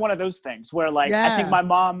 it's kind of one of those things where like, I think my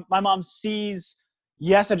mom sees,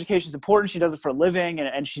 yes, education is important. She does it for a living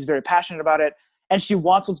and she's very passionate about it. And she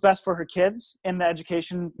wants what's best for her kids in the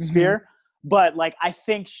education sphere. But like, I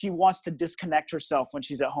think she wants to disconnect herself when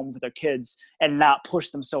she's at home with her kids and not push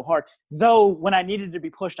them so hard. Though when I needed to be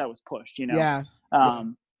pushed, I was pushed, Yeah.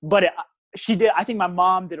 But she did. I think my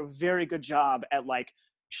mom did a very good job at like,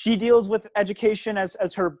 she deals with education as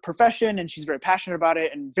her profession and she's very passionate about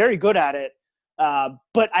it and very good at it.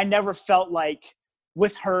 But I never felt like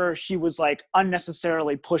with her, she was like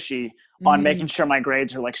unnecessarily pushy on making sure my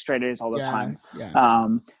grades are like straight A's all the time. Yeah.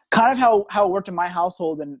 Kind of how it worked in my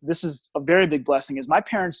household, and this is a very big blessing, is my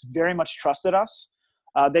parents very much trusted us.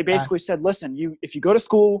 They basically said, listen, if you go to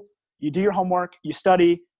school, you do your homework, you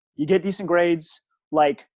study, you get decent grades,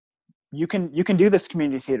 like you can do this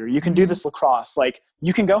community theater, you can do this lacrosse, like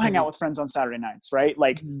you can go hang out with friends on Saturday nights, right?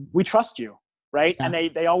 Like we trust you. Right. Yeah. And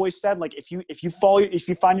they always said, like, if you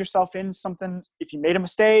find yourself in something, if you made a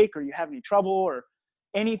mistake or you have any trouble or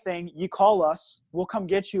anything, you call us, we'll come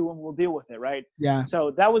get you and we'll deal with it. Right. Yeah. So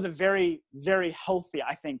that was a very, very healthy,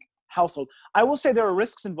 I think, household. I will say there are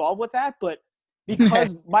risks involved with that, but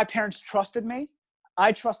because my parents trusted me,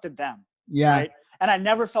 I trusted them. Yeah. Right? And I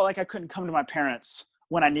never felt like I couldn't come to my parents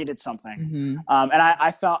when I needed something. And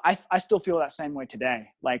I felt, I still feel that same way today.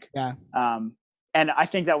 Like, and I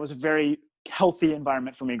think that was a very healthy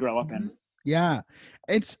environment for me to grow up in. Yeah.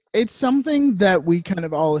 It's something that we kind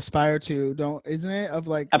of all aspire to, isn't it? Of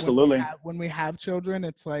like, absolutely. When we have children,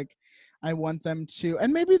 it's like, I want them to,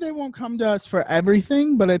 and maybe they won't come to us for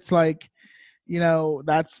everything, but it's like,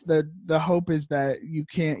 that's the hope, is that you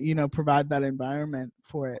can't, provide that environment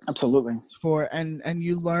for it. Absolutely. And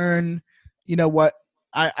you learn, what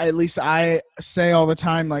at least I say all the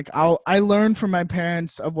time, like I learn from my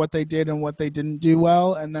parents of what they did and what they didn't do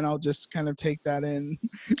well, and then I'll just kind of take that in.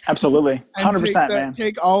 Absolutely. 100%, man.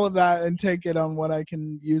 Take all of that and take it on what I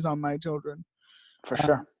can use on my children. For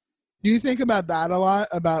sure. Do you think about that a lot?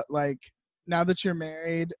 About like, now that you're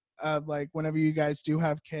married, of like whenever you guys do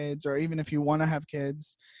have kids, or even if you want to have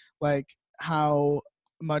kids, like how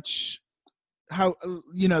those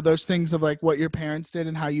things of like what your parents did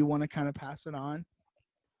and how you want to kind of pass it on?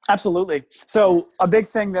 Absolutely. So a big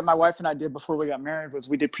thing that my wife and I did before we got married was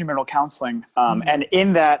we did premarital counseling. And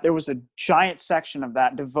in that, there was a giant section of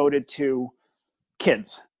that devoted to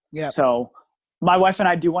kids. Yeah. So my wife and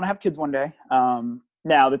I do want to have kids one day.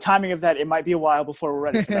 Now, the timing of that, it might be a while before we're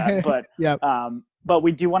ready for that. But but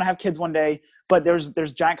we do want to have kids one day. But there's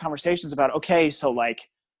giant conversations about, okay, so like,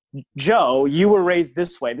 Joe, you were raised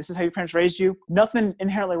this way. This is how your parents raised you. Nothing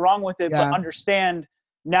inherently wrong with it, but understand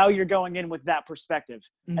now you're going in with that perspective.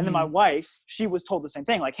 And then my wife, she was told the same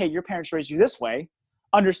thing. Like, hey, your parents raised you this way.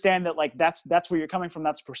 Understand that like, that's where you're coming from.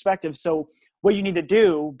 That's perspective. So what you need to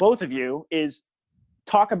do, both of you, is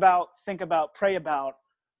talk about, think about, pray about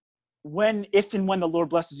if and when the Lord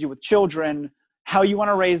blesses you with children, how you want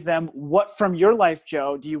to raise them, what from your life,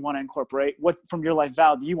 Joe, do you want to incorporate? What from your life,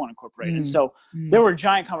 Val, do you want to incorporate? And so there were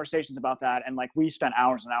giant conversations about that. And like, we spent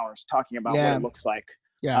hours and hours talking about what it looks like.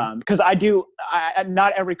 Yeah. Because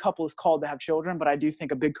not every couple is called to have children, but I do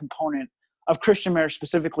think a big component of Christian marriage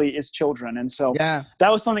specifically is children. And so that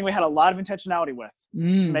was something we had a lot of intentionality with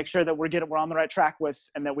to make sure that we're on the right track with,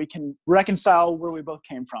 and that we can reconcile where we both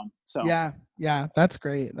came from. So yeah, that's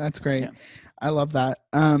great. That's great. Yeah. I love that.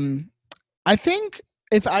 I think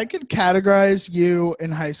if I could categorize you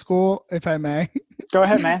in high school, if I may. Go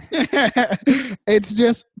ahead, man. It's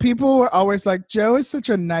just, people were always like, Joe is such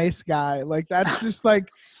a nice guy. Like, that's just like,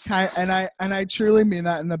 and I truly mean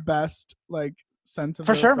that in the best like sense of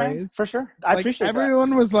the phrase. Man. For sure. I appreciate that.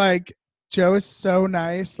 Everyone was like, Joe is so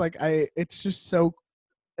nice. Like, it's just so,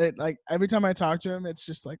 like every time I talk to him, it's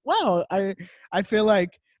just like, wow, I feel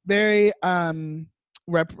like very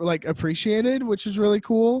appreciated, which is really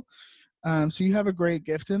cool. So you have a great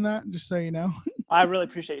gift in that, just so you know. I really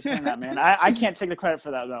appreciate you saying that, man. I can't take the credit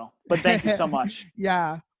for that though, but thank you so much.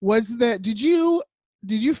 Yeah.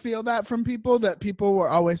 Did you feel that from people, that people were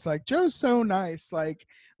always like, Joe's so nice,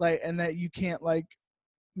 and that you can't like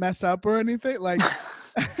mess up or anything? Like,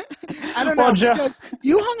 I don't know, Well, Joe, because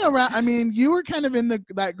you hung around. I mean, you were kind of in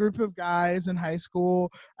that group of guys in high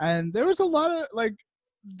school, and there was a lot of like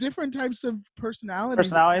different types of personalities.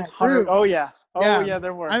 In that 100. group. Oh yeah. Oh Yeah. yeah,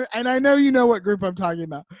 there were. And I know you know what group I'm talking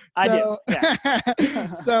about. I do. So,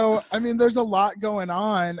 Yeah. so I mean, there's a lot going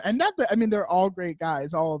on, and not that, I mean, they're all great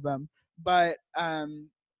guys, all of them. But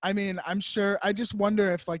I mean, I'm sure. I just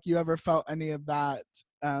wonder if like you ever felt any of that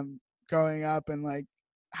growing up and like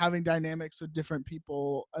having dynamics with different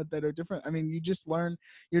people that are different. I mean, you just learn.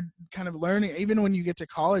 You're kind of learning. Even when you get to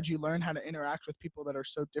college, you learn how to interact with people that are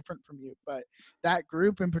so different from you. But that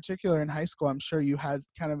group in particular in high school, I'm sure you had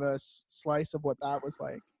kind of a slice of what that was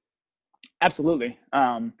like. Absolutely.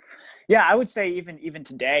 Yeah, I would say even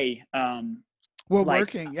today. Well, like,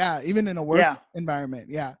 working, yeah, even in a work environment,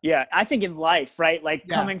 yeah. Yeah, I think in life, right? Like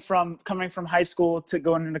coming from high school to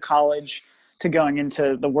going into college to going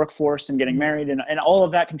into the workforce and getting married and all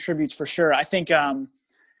of that contributes for sure. I think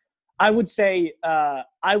I would say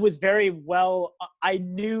I was I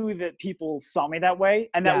knew that people saw me that way,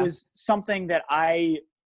 and that was something that I,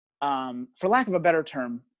 for lack of a better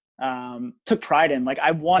term, took pride in. Like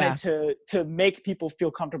I wanted to make people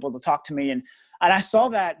feel comfortable to talk to me, and I saw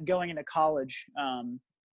that going into college.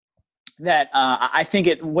 That I think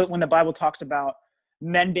when the Bible talks about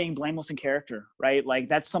men being blameless in character, right? Like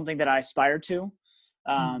that's something that I aspire to,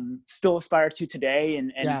 still aspire to today.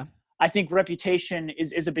 And I think reputation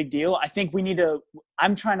is a big deal. I think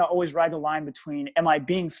I'm trying to always ride the line between, am I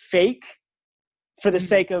being fake for the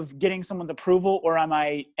sake of getting someone's approval, or am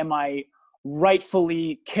I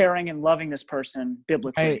rightfully caring and loving this person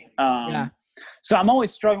biblically? So I'm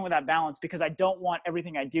always struggling with that balance because I don't want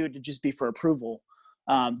everything I do to just be for approval.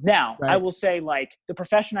 I will say, like, the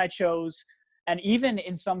profession I chose, and even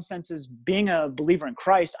in some senses being a believer in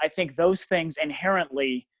Christ, I think those things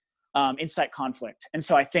inherently incite conflict. And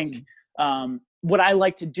so I think what I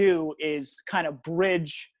like to do is kind of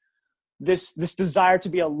bridge this desire to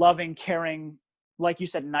be a loving, caring, like you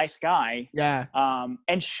said, nice guy,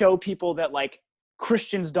 and show people that like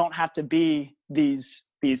Christians don't have to be these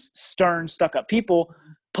stern, stuck-up people.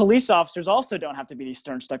 Police officers also don't have to be these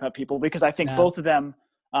stern, stuck-up people, because I think both of them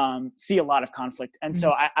see a lot of conflict. And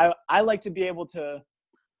so I like to be able to,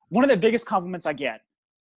 one of the biggest compliments I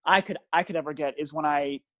could ever get is when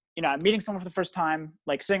I'm meeting someone for the first time,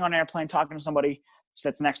 like sitting on an airplane, talking to somebody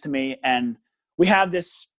sits next to me, and we have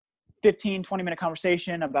this 15-20 minute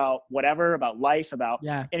conversation about whatever, about life, about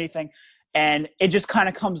anything. And it just kind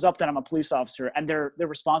of comes up that I'm a police officer, and their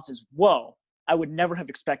response is, whoa, I would never have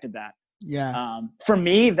expected that. For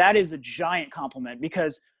me, that is a giant compliment,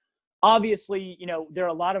 because obviously, there are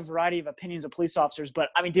a lot of variety of opinions of police officers, but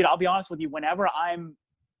I mean, dude, I'll be honest with you, whenever I'm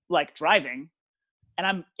like driving and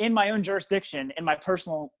I'm in my own jurisdiction in my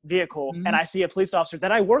personal vehicle and I see a police officer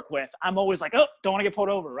that I work with, I'm always like, oh, don't want to get pulled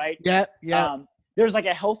over. Right. There's like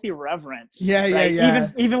a healthy reverence.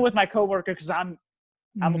 Even with my coworker, because I'm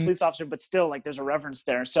a police officer, but still, like, there's a reverence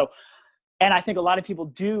there. So, and I think a lot of people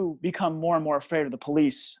do become more and more afraid of the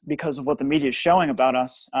police because of what the media is showing about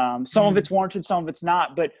us. Some of it's warranted, some of it's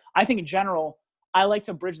not. But I think in general, I like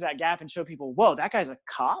to bridge that gap and show people, whoa, that guy's a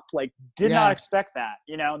cop? Like, did not expect that.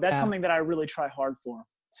 That's something that I really try hard for.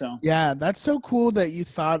 So yeah, that's so cool that you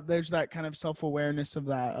thought there's that kind of self-awareness of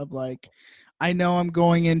that, of like, I know I'm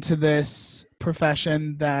going into this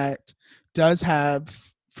profession that does have,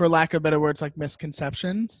 for lack of better words, like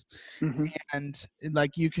misconceptions, and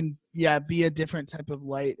like you can be a different type of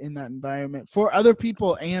light in that environment for other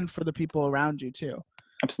people and for the people around you too.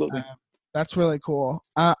 Absolutely. That's really cool.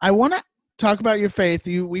 I want to talk about your faith.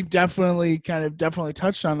 We've definitely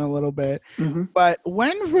touched on a little bit, but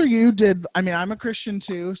when for you I'm a Christian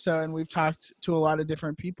too, and we've talked to a lot of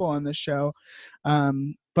different people on this show,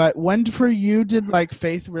 but when for you did like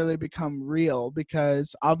faith really become real?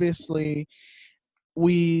 Because obviously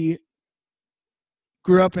we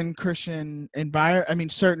grew up in Christian environment. I mean,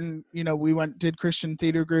 we did Christian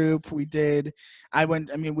theater group. I went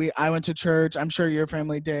to church. I'm sure your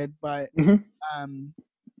family did, but there's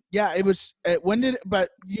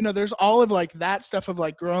all of like that stuff of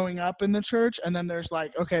like growing up in the church. And then there's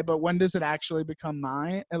like, okay, but when does it actually become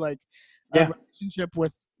a relationship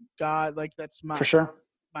with God? Like that's for sure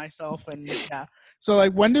myself. And so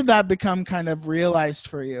like, when did that become kind of realized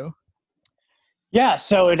for you? Yeah,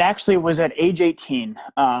 so it actually was at age 18.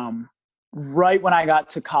 right when I got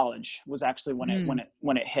to college was actually Mm.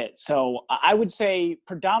 when it hit. So I would say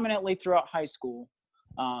predominantly throughout high school,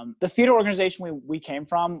 the theater organization we came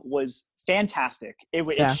from was fantastic. It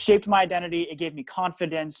Yeah. shaped my identity. It gave me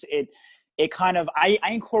confidence. It kind of I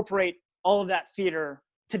incorporate all of that theater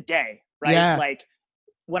today, right? Yeah. Like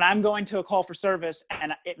when I'm going to a call for service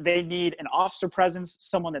and they need an officer presence,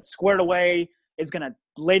 someone that's squared away, is going to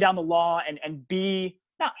lay down the law and be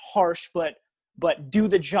not harsh, but do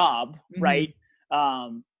the job, Mm-hmm. right?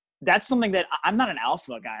 That's something that I'm not an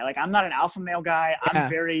alpha guy. Like I'm not an alpha male guy. I'm Yeah.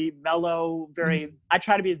 very mellow, Mm-hmm. I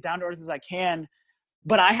try to be as down to earth as I can,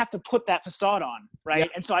 but I have to put that facade on, Yeah.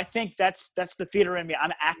 right? And so I think that's the theater in me.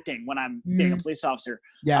 I'm acting when I'm being a Mm-hmm. police officer.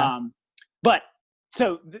 Yeah. But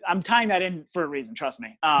so I'm tying that in for a reason, trust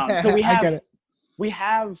me. So I get it. we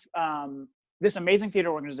have this amazing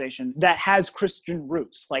theater organization that has Christian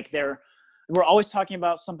roots. Like we're always talking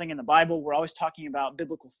about something in the Bible. We're always talking about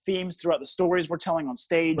biblical themes throughout the stories we're telling on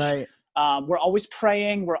stage. Right. We're always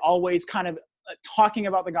praying. We're always kind of talking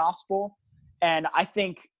about the gospel. And I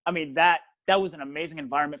think, I mean, that was an amazing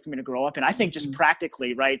environment for me to grow up in. I think just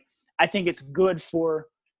practically, right? I think it's good for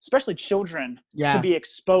especially children to be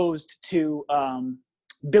exposed to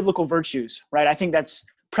biblical virtues, right? I think that's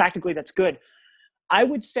good. I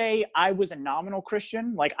would say I was a nominal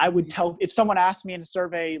Christian. Like I would tell, if someone asked me in a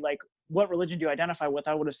survey, like, what religion do you identify with?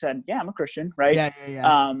 I would have said, yeah, I'm a Christian, right?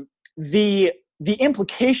 Yeah. The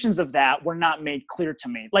implications of that were not made clear to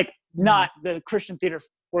me. Like not the Christian theater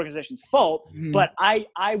organization's fault, but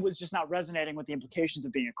I was just not resonating with the implications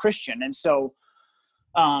of being a Christian. And so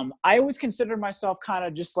I always considered myself kind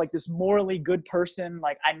of just like this morally good person.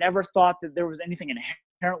 Like I never thought that there was anything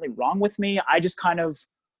inherently wrong with me. I just kind of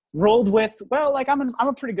rolled with, well, like I'm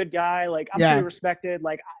a pretty good guy. Like I'm pretty respected.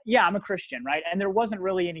 Like, yeah, I'm a Christian. Right. And there wasn't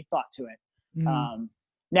really any thought to it.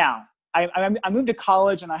 Now I moved to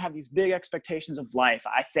college and I have these big expectations of life.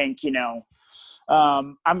 I think,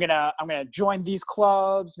 I'm going to join these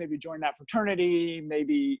clubs, maybe join that fraternity,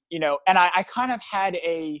 maybe, and I kind of had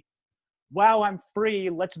wow, I'm free,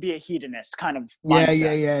 let's be a hedonist kind of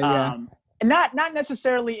mindset. Yeah. And not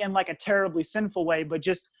necessarily in like a terribly sinful way, but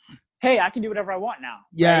just, hey, I can do whatever I want now.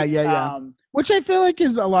 Yeah. Which I feel like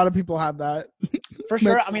is a lot of people have that. For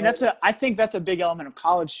sure. I mean, I think that's a big element of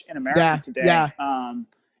college in America today. Yeah.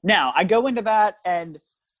 Now I go into that and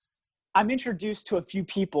I'm introduced to a few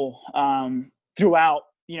people throughout,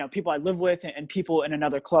 people I live with and people in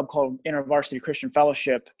another club called InterVarsity Christian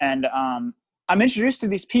Fellowship. And I'm introduced to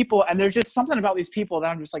these people and there's just something about these people that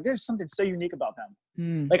I'm just like, there's something so unique about them.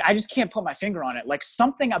 Like, I just can't put my finger on it. Like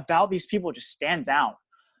something about these people just stands out.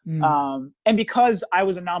 And because I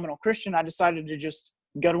was a nominal Christian, I decided to just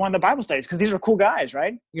go to one of the Bible studies because these were cool guys,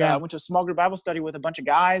 right? Yeah. I went to a small group Bible study with a bunch of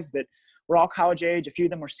guys that were all college age. A few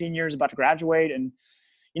of them were seniors about to graduate. And,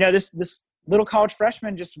 this little college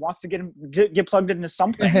freshman just wants to get plugged into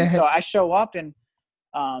something. So I show up and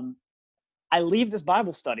I leave this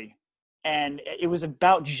Bible study. And it was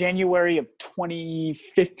about January of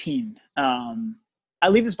 2015. I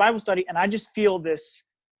leave this Bible study and I just feel this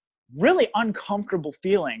really uncomfortable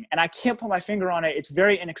feeling. And I can't put my finger on it. It's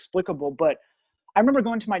very inexplicable. But I remember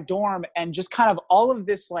going to my dorm and just kind of all of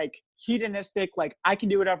this like hedonistic, like I can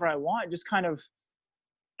do whatever I want, just kind of,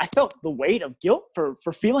 I felt the weight of guilt for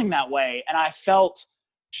feeling that way. And I felt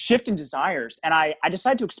shifting desires. And I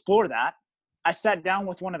decided to explore that. I sat down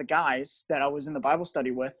with one of the guys that I was in the Bible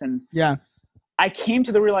study with. And I came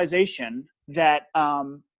to the realization that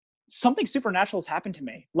something supernatural has happened to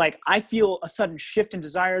me. Like I feel a sudden shift in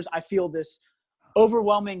desires. I feel this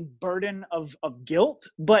overwhelming burden of guilt.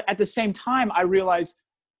 But at the same time, I realize,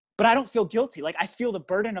 but I don't feel guilty. Like I feel the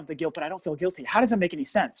burden of the guilt, but I don't feel guilty. How does that make any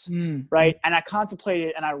sense? Right. And I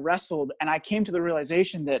contemplated and I wrestled and I came to the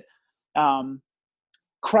realization that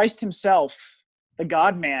Christ himself, the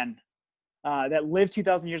God-man that lived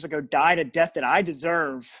 2,000 years ago, died a death that I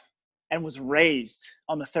deserve and was raised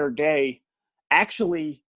on the third day,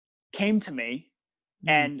 actually came to me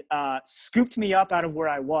and scooped me up out of where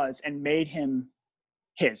I was and made him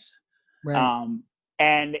his. Right.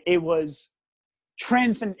 And it was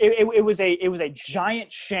it was a giant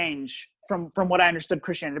change from what I understood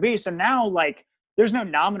Christianity to be. So now like there's no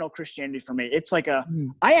nominal Christianity for me. It's like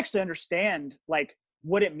I actually understand like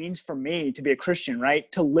what it means for me to be a Christian,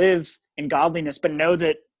 right? To live in godliness, but know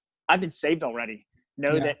that I've been saved already.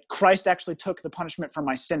 Know that Christ actually took the punishment for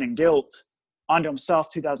my sin and guilt onto himself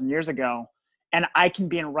 2,000 years ago. And I can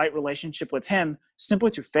be in right relationship with him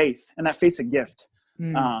simply through faith. And that faith's a gift.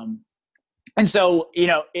 And so,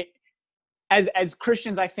 as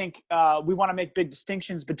Christians, I think we want to make big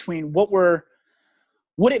distinctions between what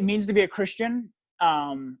it means to be a Christian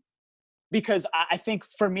because I think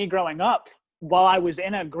for me growing up, while I was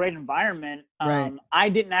in a great environment, Right. I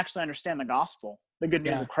didn't actually understand the gospel, the good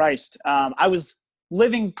news Yeah. of Christ. I was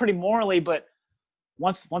living pretty morally, but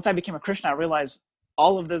once I became a Christian, I realized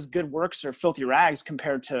all of those good works are filthy rags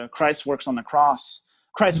compared to Christ's works on the cross.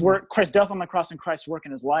 Christ's death on the cross, and Christ's work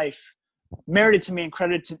in his life, merited to me and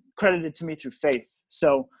credited to me through faith.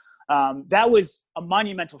 So that was a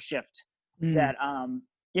monumental shift. That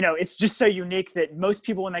it's just so unique that most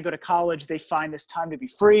people, when they go to college, they find this time to be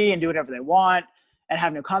free and do whatever they want and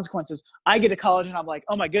have no consequences. I get to college and I'm like,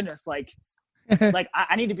 oh my goodness, like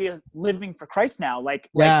I need to be living for Christ now. Like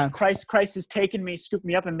Christ has taken me, scooped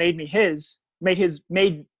me up, and made me his. Made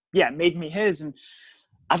me his, and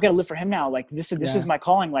I've got to live for him now. Like this is my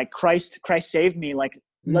calling. Like Christ saved me. Like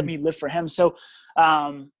let me live for him. So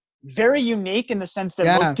very unique in the sense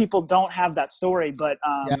that most people don't have that story, but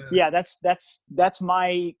that's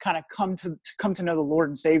my kind of come to know the Lord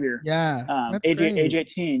and Savior. That's age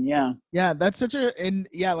 18. That's such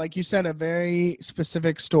like you said, a very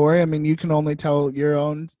specific story. I mean, you can only tell your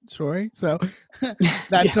own story, so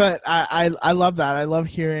that's what I love. That I love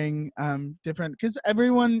hearing different, because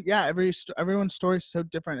everyone's story is so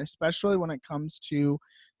different, especially when it comes to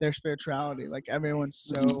their spirituality. Like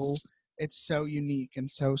everyone's it's so unique and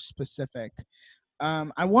so specific.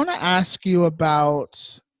 I want to ask you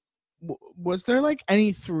about, was there like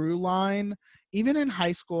any through line, even in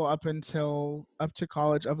high school up to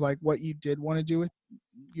college, of like what you did want to do with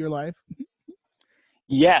your life?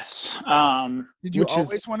 Yes. Did you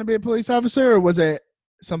always want to be a police officer, or was it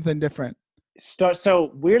something different?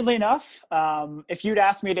 So weirdly enough, if you'd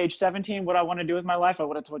asked me at age 17 what I want to do with my life, I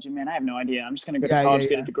would have told you, man, I have no idea. I'm just going to go to college,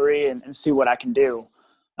 get a degree, and see what I can do.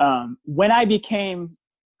 When I became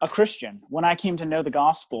a Christian, when I came to know the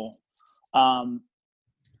gospel,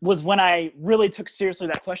 was when I really took seriously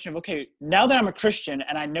that question of, okay, now that I'm a Christian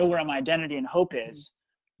and I know where my identity and hope is,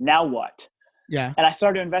 now what? Yeah. And I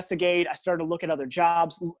started to investigate. I started to look at other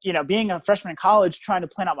jobs, being a freshman in college, trying to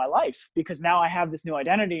plan out my life, because now I have this new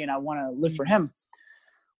identity and I want to live for him.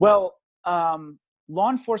 Well, law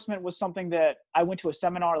enforcement was something that I went to a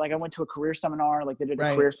seminar, like I went to a career seminar, like they did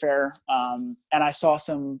a career fair. And I saw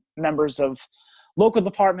some members of local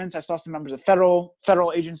departments. I saw some members of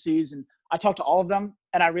federal agencies, and I talked to all of them,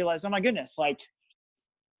 and I realized, oh my goodness, like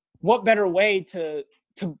what better way to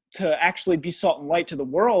actually be salt and light to the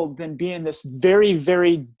world than be in this very,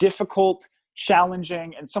 very difficult,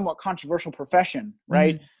 challenging, and somewhat controversial profession.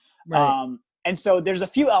 Right. And so there's a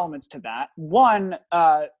few elements to that. One,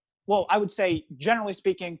 I would say, generally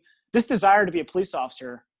speaking, this desire to be a police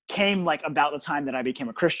officer came like about the time that I became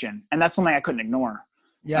a Christian, and that's something I couldn't ignore.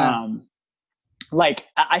 I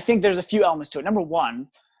think there's a few elements to it. Number one,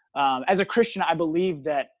 as a Christian, I believe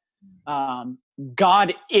that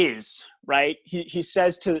God is, right? He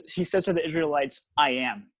says to the Israelites, I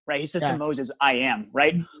am, right? He says to Moses, I am,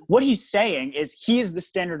 right? What he's saying is he is the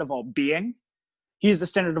standard of all being. He is the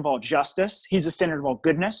standard of all justice. He's the standard of all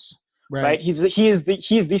goodness, right? He is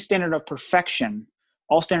the standard of perfection,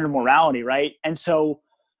 all standard of morality, right? And so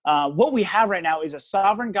what we have right now is a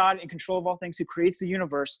sovereign God in control of all things, who creates the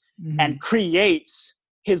universe and creates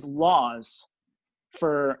his laws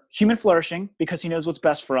for human flourishing, because he knows what's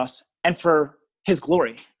best for us, and for his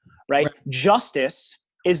glory, right? Justice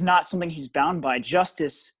is not something he's bound by.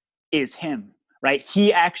 Justice is him, right?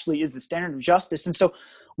 He actually is the standard of justice. And so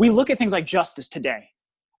we look at things like justice today,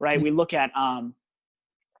 right? We look at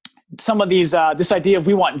some of these, this idea of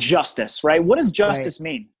we want justice, right? What does justice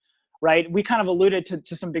mean, right? We kind of alluded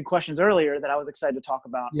to some big questions earlier that I was excited to talk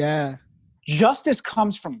about. Justice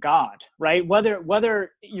comes from God, right? Whether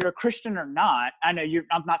you're a Christian or not, I'm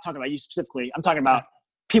not talking about you specifically. I'm talking about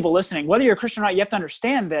people listening. Whether you're a Christian or not, you have to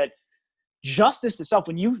understand that justice itself,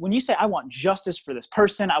 when you say, I want justice for this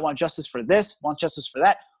person, I want justice for this, I want justice for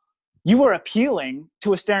that, you are appealing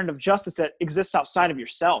to a standard of justice that exists outside of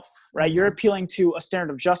yourself, right? You're appealing to a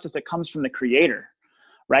standard of justice that comes from the Creator,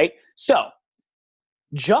 right? So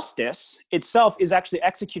justice itself is actually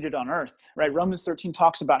executed on earth, right? Romans 13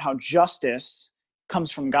 talks about how justice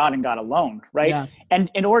comes from God and God alone, right? And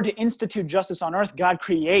in order to institute justice on earth, God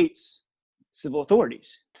creates civil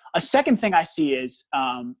authorities. A second thing I see is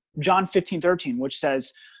John 15:13, which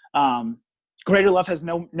says, greater love has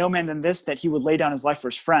no man than this, that he would lay down his life for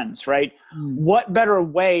his friends, right? What better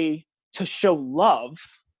way to show love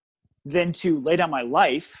than to lay down my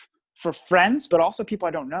life for friends, but also people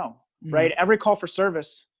I don't know, right? Every call for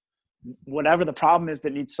service, whatever the problem is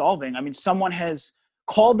that needs solving. I mean, someone has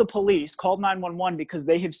called the police, called 911 because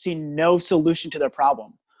they have seen no solution to their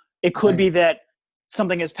problem. It could be that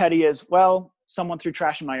something as petty as, well, someone threw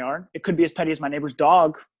trash in my yard. It could be as petty as my neighbor's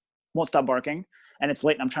dog won't stop barking. and it's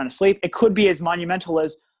late and I'm trying to sleep. It could be as monumental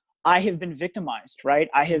as I have been victimized, right?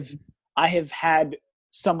 I have had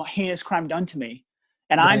some heinous crime done to me,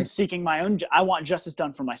 and Right. I'm seeking I want justice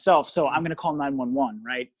done for myself. So I'm going to call 911,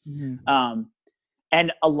 right? Mm-hmm.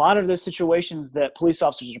 And a lot of those situations that police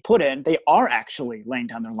officers are put in, they are actually laying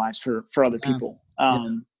down their lives for other people.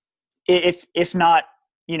 If not,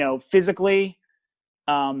 physically,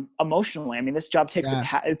 emotionally. I mean, this job takes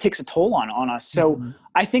it takes a toll on us. So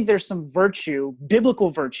I think there's some virtue,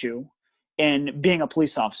 biblical virtue, in being a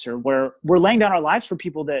police officer, where we're laying down our lives for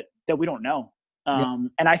people that we don't know.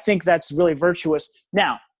 And I think that's really virtuous.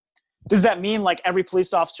 Now, does that mean like every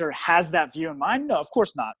police officer has that view in mind? No, of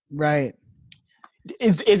course not. Right.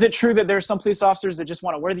 Is it true that there's some police officers that just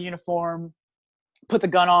want to wear the uniform, put the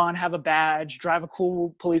gun on, have a badge, drive a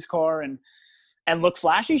cool police car, and look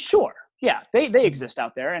flashy? Sure. Yeah, they exist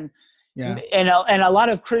out there. And a lot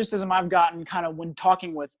of criticism I've gotten kind of when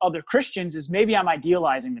talking with other Christians is maybe I'm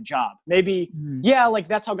idealizing the job. Maybe, like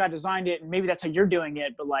that's how God designed it, and maybe that's how you're doing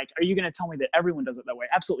it. But like, are you going to tell me that everyone does it that way?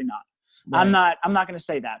 Absolutely not. Right. I'm not going to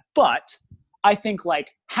say that. But I think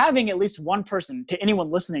like having at least one person, to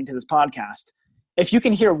anyone listening to this podcast, if you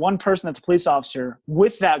can hear one person that's a police officer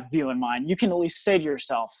with that view in mind, you can at least say to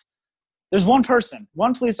yourself, there's one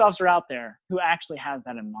police officer out there who actually has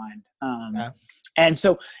that in mind. And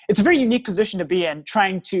so it's a very unique position to be in,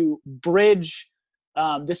 trying to bridge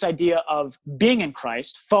this idea of being in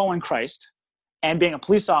Christ, following Christ, and being a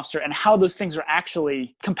police officer, and how those things are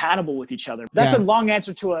actually compatible with each other. That's a long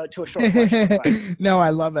answer to a short question. No, I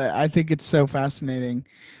love it. I think it's so fascinating.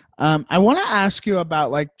 I want to ask you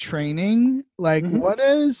about like training. Like what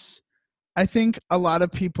is, I think a lot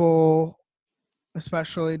of people,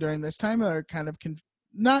 especially during this time, are kind of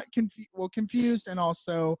confused and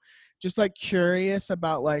also just like curious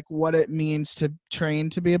about like what it means to train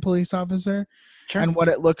to be a police officer. Sure. And what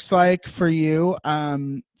it looks like for you.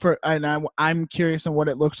 I'm curious on what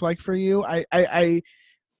it looked like for you. I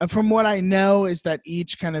from what I know is that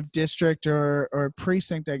each kind of district or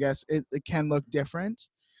precinct, I guess, it can look different.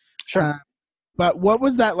 Sure. But what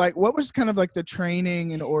was that like? What was kind of like the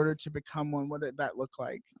training in order to become one? What did that look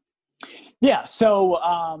like? Yeah. So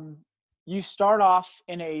you start off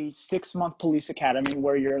in a 6-month police academy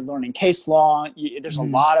where you're learning case law. There's a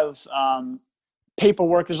lot of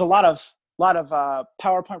paperwork. There's a lot of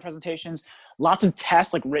PowerPoint presentations, lots of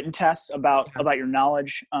tests, like written tests about your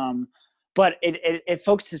knowledge. But it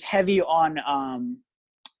focuses heavy on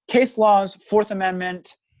case laws, Fourth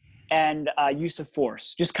Amendment, and use of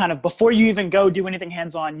force. Just kind of before you even go do anything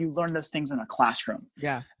hands-on, you learn those things in a classroom.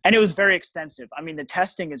 Yeah. And it was very extensive. I mean, the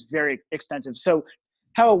testing is very extensive. So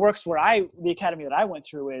how it works the academy that I went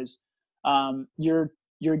through is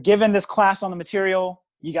you're given this class on the material,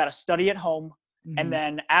 you got to study at home. And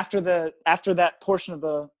then after that portion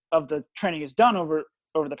of the training is done over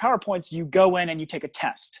the PowerPoints, you go in and you take a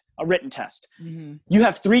written test. You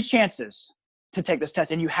have 3 chances to take this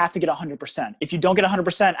test, and you have to get 100%. If you don't get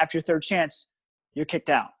 100% after your 3rd chance, you're kicked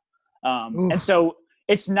out. And so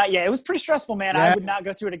it's not, it was pretty stressful, man. I would not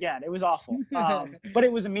go through it again. It was awful. But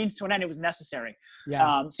it was a means to an end. It was necessary.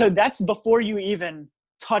 So that's before you even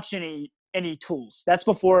touch any tools. That's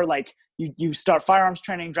before like you start firearms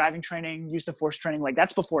training, driving training, use of force training. Like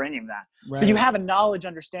that's before any of that. Right. So you have a knowledge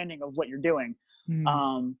understanding of what you're doing.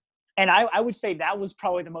 And I would say that was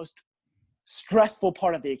probably the most stressful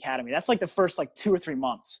part of the academy. That's like the first like 2 or 3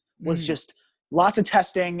 months was just lots of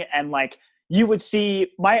testing. And like you would see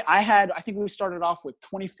I think we started off with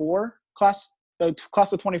 24 class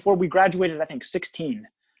of 24. We graduated, I think 16.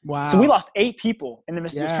 Wow. So we lost 8 people in the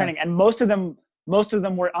midst of this training. And most of them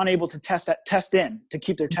were unable to test in to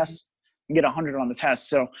keep their tests and get 100 on the test.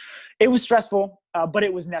 So it was stressful, but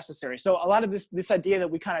it was necessary. So a lot of this idea that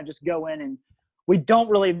we kind of just go in and we don't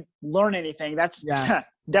really learn anything, that's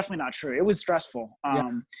definitely not true. It was stressful.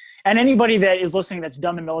 And anybody that is listening that's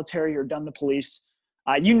done the military or done the police,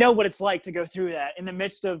 you know what it's like to go through that in the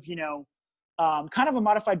midst of, kind of a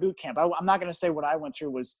modified boot camp. I'm not going to say what I went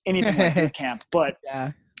through was anything like boot camp, but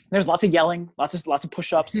there's lots of yelling, lots of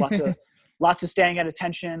push-ups, lots of standing at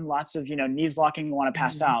attention, lots of, knees locking, you want to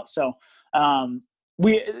pass out. So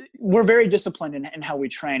we're very disciplined in how we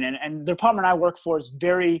train. And the department I work for is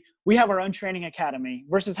we have our own training academy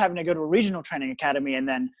versus having to go to a regional training academy and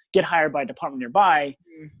then get hired by a department nearby.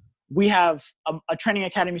 We have a training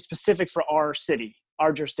academy specific for our city,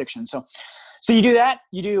 our jurisdiction. So you do that,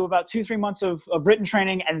 you do about 2-3 months of written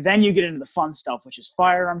training, and then you get into the fun stuff, which is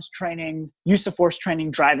firearms training, use of force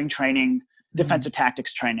training, driving training, defensive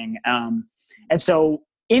tactics training. And so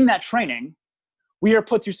in that training, we are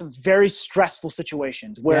put through some very stressful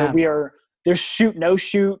situations where there's shoot, no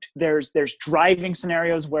shoot. There's driving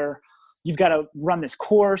scenarios where You've got to run this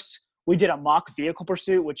course. We did a mock vehicle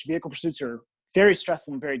pursuit, which vehicle pursuits are very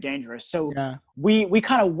stressful and very dangerous. So we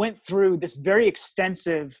kind of went through this very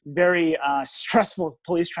extensive, very stressful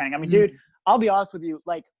police training. I mean, dude, I'll be honest with you,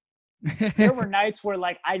 like, there were nights where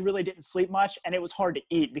like I really didn't sleep much and it was hard to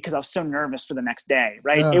eat because I was so nervous for the next day.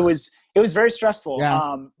 Right. Ugh. It was very stressful.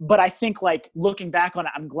 Yeah. But I think like looking back on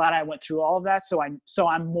it, I'm glad I went through all of that. So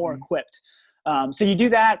I'm more equipped. So you do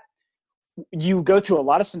that, you go through a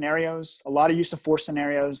lot of scenarios, a lot of use of force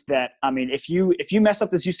scenarios that, I mean, if you mess up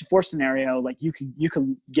this use of force scenario, like you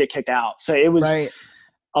can get kicked out. So it was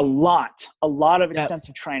a lot of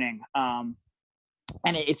extensive training.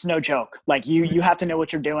 And it's no joke. Like you have to know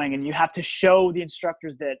what you're doing, and you have to show the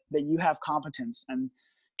instructors that you have competence and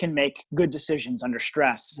can make good decisions under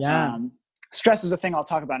stress. Yeah. Stress is a thing I'll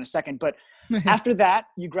talk about in a second, but after that,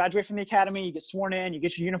 you graduate from the academy, you get sworn in, you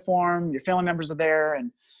get your uniform, your family members are there.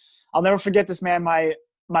 And I'll never forget this, man. My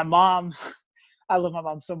mom, I love my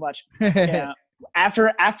mom so much. Yeah.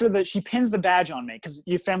 After she pins the badge on me, because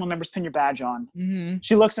your family members pin your badge on. Mm-hmm.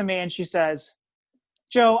 She looks at me and she says,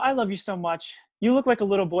 "Joe, I love you so much. You look like a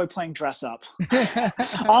little boy playing dress up."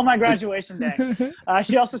 On my graduation day.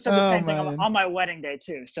 She also said the same thing on my wedding day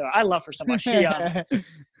too. So I love her so much.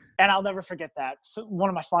 And I'll never forget that. So one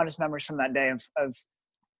of my fondest memories from that day of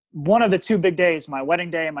one of the two big days, my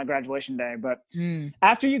wedding day and my graduation day. But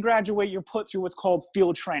after you graduate, you're put through what's called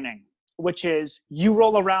field training, which is you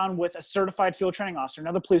roll around with a certified field training officer,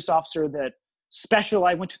 another police officer that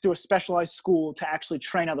went through a specialized school to actually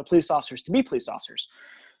train other police officers to be police officers.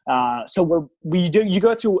 So you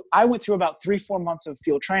go through, I went through about 3-4 months of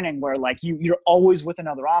field training where like you're always with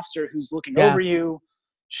another officer who's looking over you,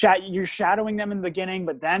 you're shadowing them in the beginning,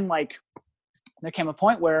 but then like there came a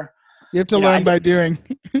point where you have to learn by doing.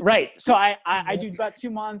 Right. So I do about 2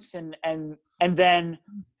 months and then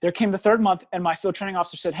there came the third month and my field training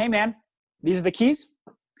officer said, "Hey man, these are the keys.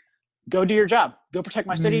 Go do your job. Go protect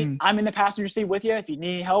my city. I'm in the passenger seat with you. If you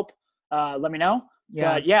need any help, let me know.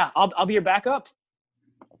 But I'll be your backup.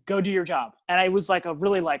 Go do your job." And I was like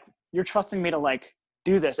you're trusting me to like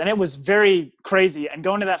do this. And it was very crazy. And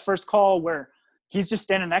going to that first call where he's just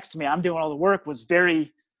standing next to me, I'm doing all the work, was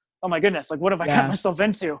very, oh my goodness, like what have I got myself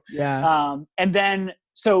into? Yeah. And then,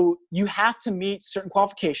 so you have to meet certain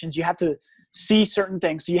qualifications. You have to see certain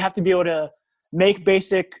things. So you have to be able to make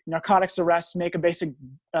basic narcotics arrests, make a basic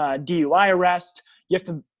DUI arrest. You have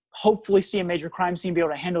to hopefully see a major crime scene, be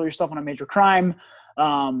able to handle yourself on a major crime.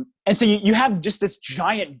 And so you have just this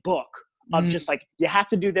giant book of just like, you have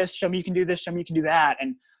to do this, show me you can do this, show me you can do that.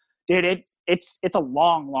 And dude, it's a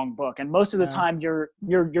long book. And most of the time you're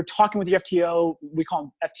talking with your FTO, we call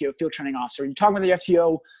him FTO, field training officer. You're talking with your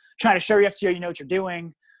FTO, trying to show your FTO, you know what you're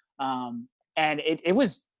doing. And it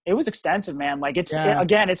was extensive, man. Like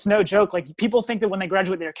again, it's no joke. Like people think that when they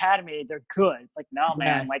graduate their academy, they're good. Like, no,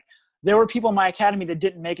 man, like there were people in my academy that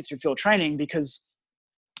didn't make it through field training because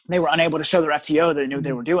they were unable to show their FTO that they knew what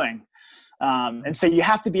they were doing. And so you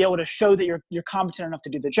have to be able to show that you're competent enough to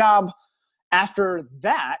do the job. After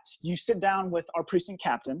that, you sit down with our precinct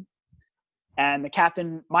captain, and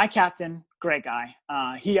my captain, great guy.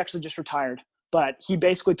 He actually just retired, but he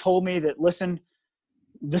basically told me that, listen,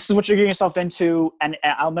 this is what you're getting yourself into. And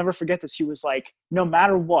I'll never forget this. He was like, no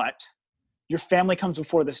matter what, your family comes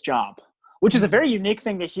before this job, which is a very unique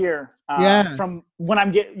thing to hear from when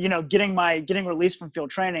I'm getting released from field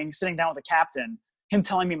training, sitting down with the captain, him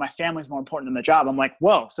telling me my family's more important than the job. I'm like,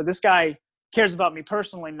 whoa, so this guy cares about me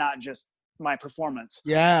personally, not just my performance.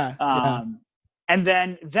 And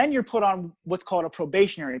then you're put on what's called a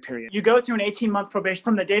probationary period. You go through an 18-month probation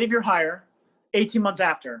from the date of your hire. 18 months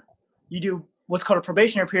after, you do what's called a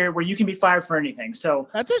probationary period where you can be fired for anything. So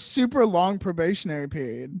that's a super long probationary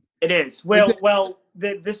period. It is. Well,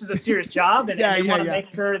 this is a serious job, and they want to make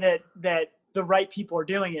sure that the right people are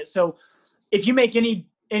doing it. So if you make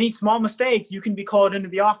any small mistake, you can be called into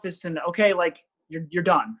the office and like you're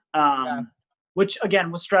done. Which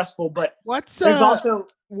again was stressful, but what's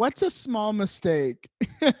a small mistake?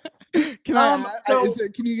 Can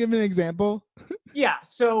you give me an example? Yeah.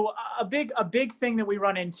 So a big thing that we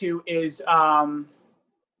run into is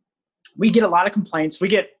we get a lot of complaints.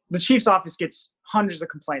 The chief's office gets hundreds of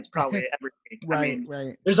complaints probably every week.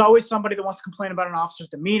 Right. There's always somebody that wants to complain about an officer's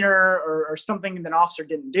demeanor or something that an officer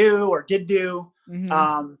didn't do or did do.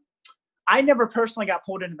 Mm-hmm. I never personally got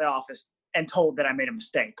pulled into the office and told that I made a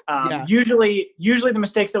mistake. Usually the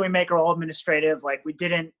mistakes that we make are all administrative. Like we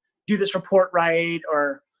didn't do this report right,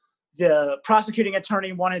 or the prosecuting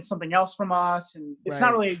attorney wanted something else from us. And it's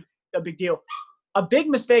not really a big deal. A big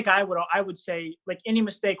mistake, I would say, like any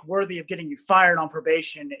mistake worthy of getting you fired on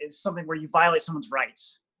probation, is something where you violate someone's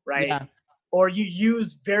rights. Right. Yeah. or you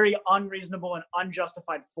use very unreasonable and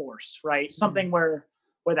unjustified force, right? Something where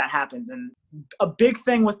that happens. And a big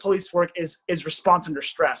thing with police work is response under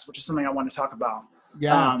stress, which is something I want to talk about.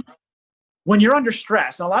 Yeah. When you're under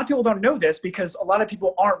stress, and a lot of people don't know this because a lot of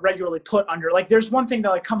people aren't regularly put under, like, there's one thing that,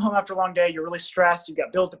 like, come home after a long day, you're really stressed, you've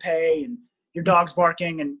got bills to pay and your dog's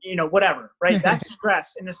barking and, you know, whatever, right? That's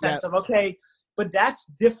stress in the sense of, okay, but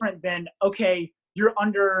that's different than, okay, you're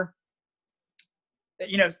under,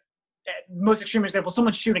 you know, most extreme example,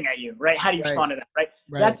 someone's shooting at you, right? How do you respond to that,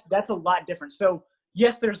 right? That's a lot different. So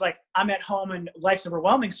yes, there's like, I'm at home and life's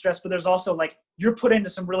overwhelming stress, but there's also like, you're put into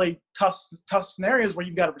some really tough scenarios where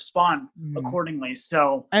you've got to respond accordingly.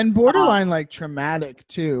 So, and borderline like traumatic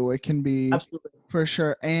too. It can be absolutely for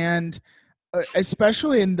sure. And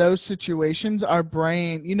especially in those situations, our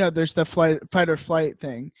brain, you know, there's the fight or flight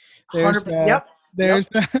thing. There's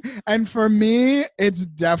and for me, it's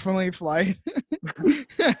definitely flight,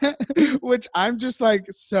 which I'm just like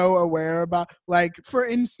so aware about. Like, for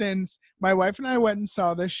instance, my wife and I went and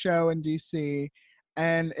saw this show in DC,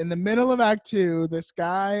 and in the middle of Act 2, this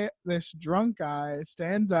drunk guy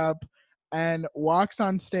stands up and walks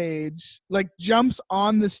on stage, like jumps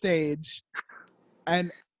on the stage,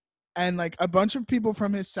 and like a bunch of people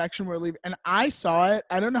from his section were leaving, and I saw it.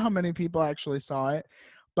 I don't know how many people actually saw it,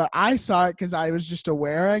 but I saw it because I was just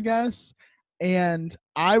aware, I guess. And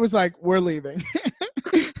I was like, we're leaving.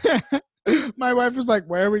 My wife was like,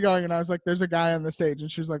 where are we going? And I was like, there's a guy on the stage. And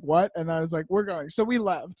she was like, what? And I was like, we're going. So we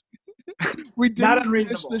left. We didn't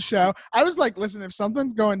finish the show. I was like, listen, if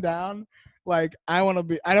something's going down, like, I don't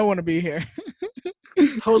want to be here.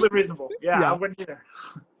 Totally reasonable. Yeah, I wouldn't either.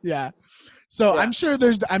 Yeah. So I'm sure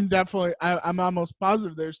I'm almost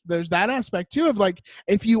positive there's that aspect too of like,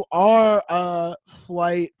 if you are a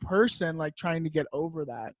flight person, like trying to get over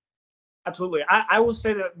that. Absolutely. I will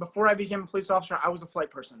say that before I became a police officer, I was a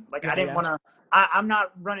flight person. Like, I didn't want to, I'm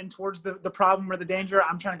not running towards the problem or the danger.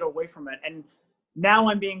 I'm trying to go away from it. And now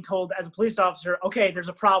I'm being told as a police officer, okay, there's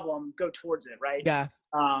a problem, go towards it. Right. Yeah.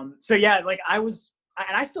 So yeah, like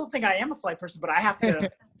and I still think I am a flight person, but I have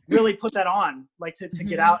to really put that on, like, to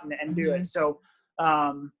get out and do it. So,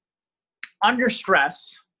 under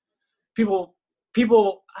stress, people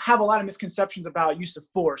have a lot of misconceptions about use of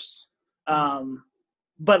force.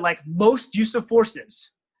 But like most use of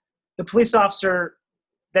forces, the police officer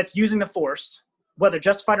that's using the force, whether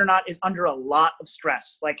justified or not, is under a lot of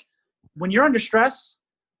stress. Like, when you're under stress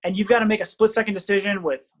and you've got to make a split-second decision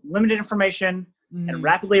with limited information and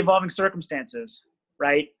rapidly evolving circumstances,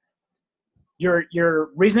 right?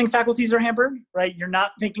 Your reasoning faculties are hampered, right? You're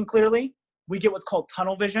not thinking clearly. We get what's called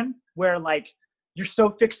tunnel vision, where like you're so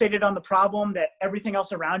fixated on the problem that everything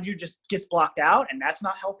else around you just gets blocked out, and that's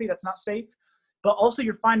not healthy. That's not safe. But also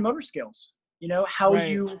your fine motor skills, you know, how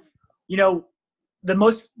you know, the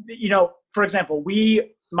most, you know, for example,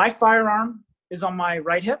 my firearm is on my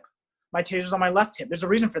right hip, my taser's on my left hip. There's a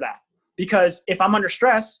reason for that, because if I'm under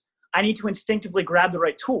stress, I need to instinctively grab the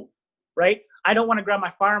right tool, right? I don't want to grab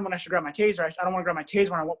my firearm when I should grab my taser. I don't want to grab my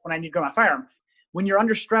taser when I need to grab my firearm. When you're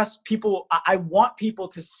under stress, I want people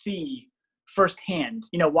to see firsthand,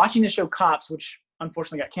 you know, watching the show Cops, which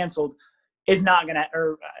unfortunately got canceled, is not going to,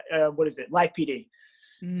 or what is it? Live PD.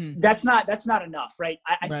 That's not enough, right?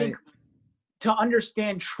 I think to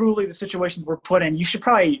understand truly the situations we're put in, you should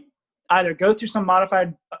probably either go through some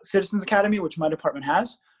modified Citizens Academy, which my department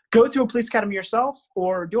has, go through a police academy yourself,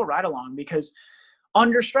 or do a ride along, because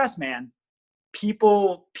under stress, man,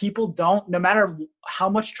 people don't, no matter how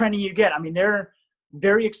much training you get. I mean, they're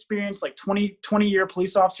very experienced, like 20-year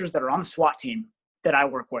police officers that are on the SWAT team that I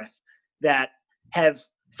work with, that have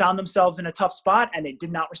found themselves in a tough spot and they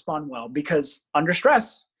did not respond well, because under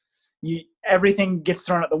stress, everything gets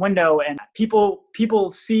thrown out the window, and people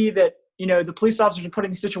see that, you know, the police officers are put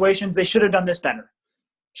in these situations, they should have done this better.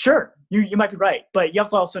 Sure, you might be right, but you have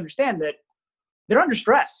to also understand that they're under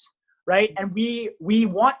stress, right? And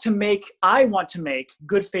I want to make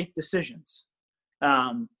good faith decisions.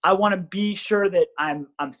 I want to be sure that I'm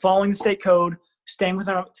following the state code, staying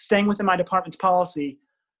within my department's policy,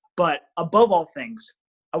 but above all things,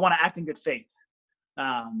 I want to act in good faith.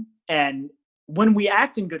 And when we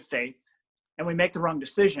act in good faith and we make the wrong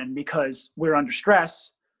decision because we're under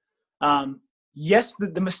stress, yes,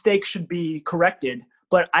 the mistake should be corrected,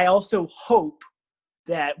 but I also hope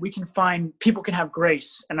that people can have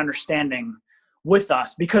grace and understanding with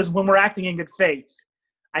us, because when we're acting in good faith,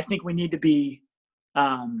 I think we need to be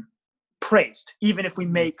praised, even if we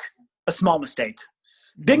make a small mistake.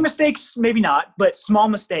 Big mistakes, maybe not, but small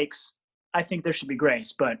mistakes, I think there should be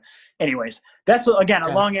grace. But anyways, that's, again,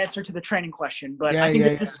 a long answer to the training question, but I think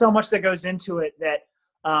there's just so much that goes into it that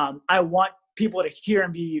I want people to hear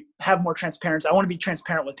and have more transparency. I want to be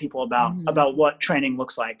transparent with people about what training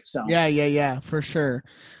looks like. So yeah, for sure.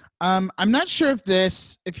 I'm not sure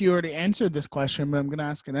if you already answered this question, but I'm gonna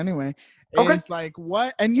ask it anyway. Okay. Is like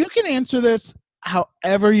what, and you can answer this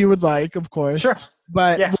however you would like, of course. Sure.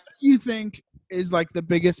 But Yeah. what do you think is like the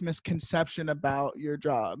biggest misconception about your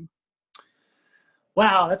job?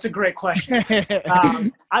 Wow, that's a great question.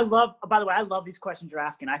 I love these questions you're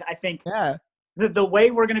asking. I think the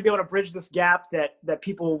way we're going to be able to bridge this gap that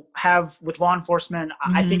people have with law enforcement,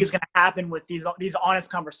 I think is going to happen with these honest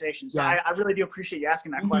conversations. So I really do appreciate you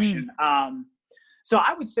asking that question. So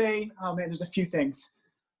I would say, oh man, there's a few things.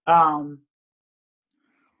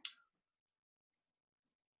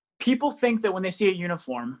 People think that when they see a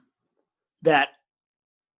uniform, that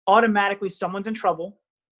automatically someone's in trouble.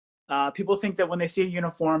 People think that when they see a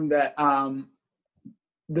uniform that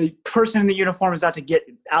the person in the uniform is out to get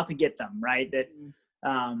them, right? That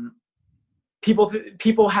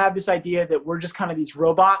people have this idea that we're just kind of these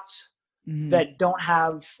robots that don't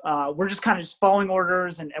have, we're just kind of just following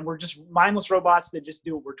orders and we're just mindless robots that just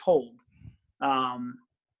do what we're told.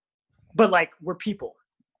 But like we're people,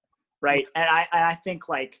 right? And I think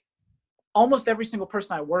like almost every single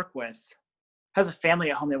person I work with has a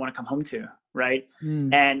family at home they want to come home to, right?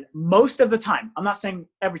 And most of the time, I'm not saying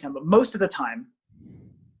every time, but most of the time,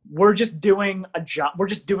 we're just doing a job. We're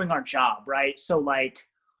just doing our job, right? So like,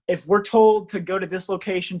 if we're told to go to this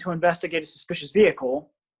location to investigate a suspicious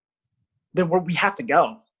vehicle, then we have to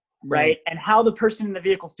go, right? And how the person in the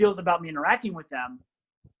vehicle feels about me interacting with them,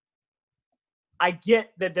 I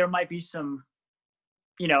get that there might be some,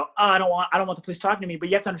 I don't want the police talking to me, but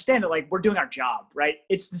you have to understand that like we're doing our job, right?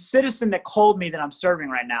 It's the citizen that called me that I'm serving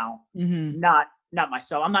right now, not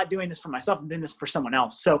myself. I'm not doing this for myself. I'm doing this for someone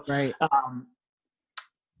else. So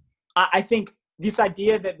I think this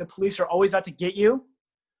idea that the police are always out to get you,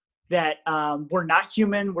 that we're not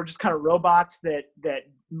human, we're just kind of robots that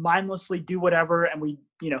mindlessly do whatever, and we,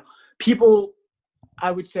 people,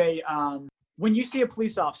 I would say, when you see a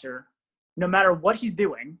police officer, no matter what he's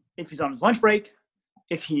doing, if he's on his lunch break,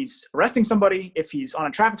 if he's arresting somebody, if he's on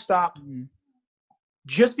a traffic stop,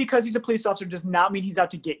 just because he's a police officer does not mean he's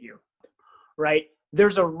out to get you, right?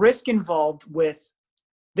 There's a risk involved with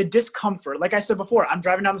the discomfort. Like I said before, I'm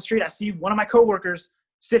driving down the street. I see one of my coworkers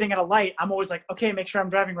sitting at a light. I'm always like, okay, make sure I'm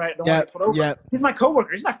driving right. I don't want to get pulled over. He's my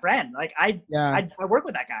coworker. He's my friend. Like I work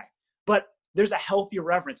with that guy. But there's a healthy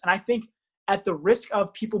reverence. And I think at the risk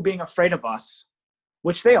of people being afraid of us,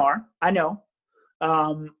 which they are, I know,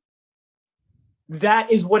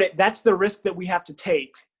 that's the risk that we have to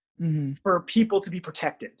take for people to be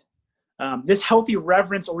protected. This healthy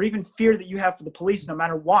reverence or even fear that you have for the police, no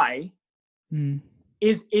matter why,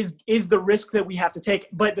 is the risk that we have to take.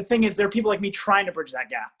 But the thing is, there are people like me trying to bridge that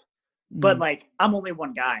gap. But like, I'm only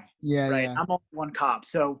one guy, right? I'm only one cop.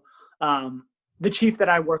 So the chief that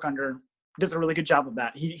I work under does a really good job of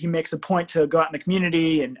that. He makes a point to go out in the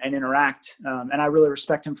community and interact. And I really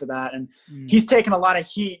respect him for that. And he's taken a lot of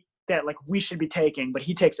heat that like we should be taking, but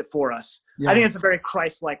he takes it for us. I think it's a very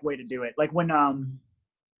Christ-like way to do it. Like when all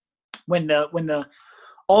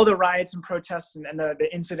the riots and protests and the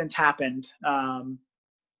incidents happened,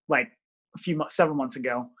 like several months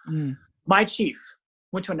ago, my chief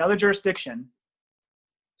went to another jurisdiction,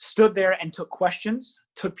 stood there and took questions,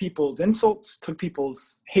 took people's insults, took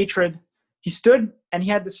people's hatred. He stood and he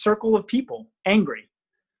had this circle of people angry,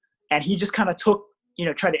 and he just kind of took,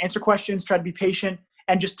 tried to answer questions, tried to be patient,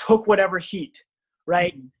 and just took whatever heat,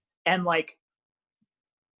 right? And like,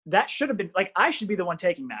 that should have been like, I should be the one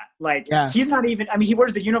taking that. Like, he's not even, he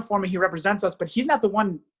wears the uniform and he represents us, but he's not the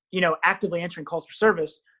one, actively answering calls for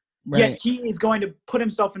service. Yet he is going to put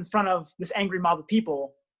himself in front of this angry mob of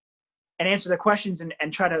people and answer their questions and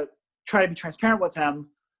try to be transparent with them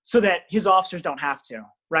so that his officers don't have to,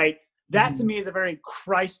 right? That to me is a very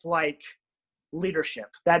Christ-like leadership.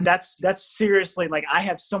 That's seriously, like, I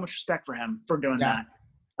have so much respect for him for doing that.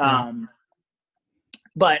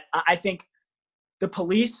 But I think the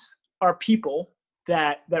police are people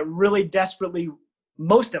that really desperately,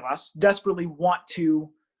 most of us desperately want to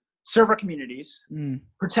serve our communities,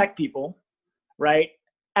 protect people, right?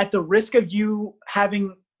 At the risk of you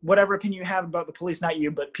having whatever opinion you have about the police, not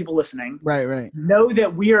you, but people listening. Right. Know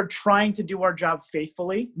that we are trying to do our job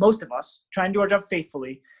faithfully. Most of us trying to do our job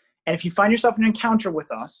faithfully. And if you find yourself in an encounter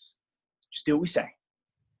with us, just do what we say,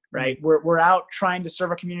 right? We're out trying to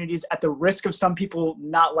serve our communities at the risk of some people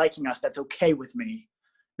not liking us. That's okay with me,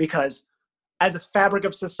 because as a fabric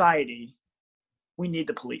of society, we need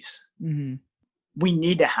the police. We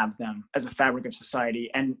need to have them as a fabric of society.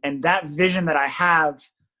 And that vision that I have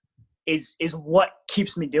is what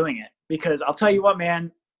keeps me doing it. Because I'll tell you what,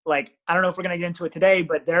 man, like, I don't know if we're going to get into it today,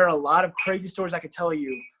 but there are a lot of crazy stories I could tell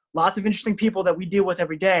you. Lots of interesting people that we deal with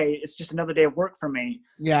every day. It's just another day of work for me.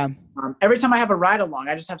 Yeah. Every time I have a ride along,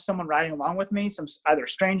 I just have someone riding along with me, either a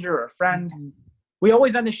stranger or a friend. Mm-hmm. We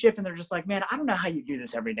always end the shift and they're just like, man, I don't know how you do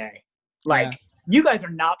this every day. Like, you guys are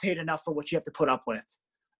not paid enough for what you have to put up with.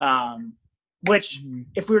 Which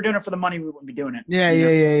if we were doing it for the money, we wouldn't be doing it.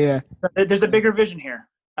 Yeah. So there's a bigger vision here.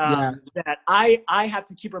 That I have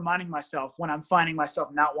to keep reminding myself when I'm finding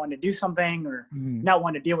myself not wanting to do something or not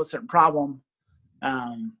wanting to deal with a certain problem.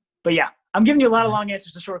 But yeah, I'm giving you a lot of long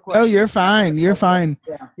answers to short questions. Oh, you're fine. You're fine.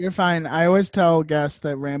 Yeah. You're fine. I always tell guests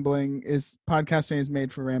that podcasting is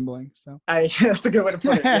made for rambling. So that's a good way to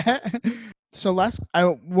put it. Yeah. So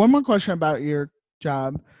one more question about your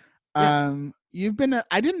job. Yeah.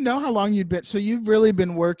 I didn't know how long you'd been. So you've really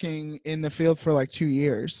been working in the field for like 2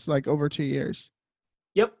 years, like over 2 years.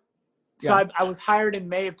 Yep. So I was hired in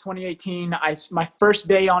May of 2018. My first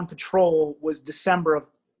day on patrol was December of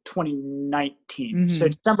 2019. Mm-hmm. So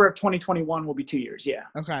December of 2021 will be 2 years. Yeah.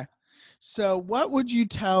 Okay. So what would you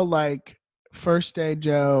tell like first day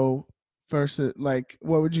Joe versus like,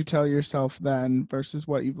 what would you tell yourself then versus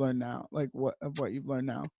what you've learned now? Like what you've learned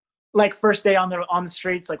now? Like first day on the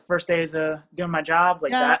streets, like first day is doing my job,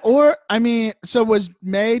 like that. Or I mean, so was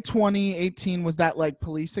May 2018? Was that like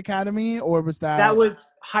police academy, or was that? That was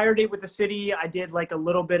hire date with the city. I did like a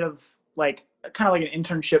little bit of like kind of like an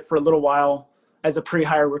internship for a little while as a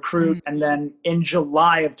pre-hire recruit, and then in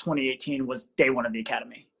July of 2018 was day one of the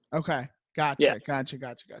academy. Okay, gotcha.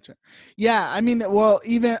 Yeah, I mean, well,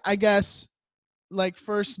 even I guess like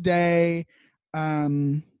first day.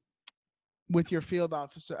 With your field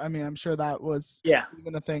officer, I mean, I'm sure that was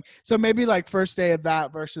even a thing. So maybe like first day of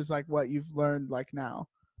that versus like what you've learned like now.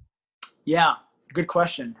 Yeah, good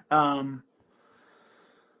question. When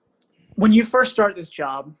you first start this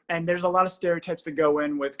job, and there's a lot of stereotypes that go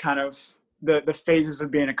in with kind of the phases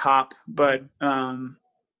of being a cop, but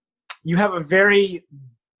you have a very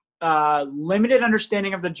limited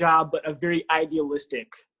understanding of the job, but a very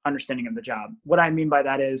idealistic understanding of the job. What I mean by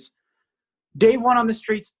that is, day one on the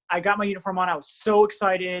streets, I got my uniform on. I was so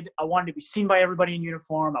excited. I wanted to be seen by everybody in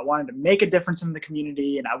uniform. I wanted to make a difference in the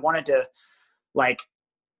community. And I wanted to, like,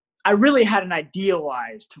 I really had an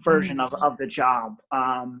idealized version of the job.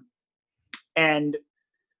 And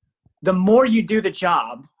the more you do the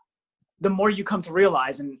job, the more you come to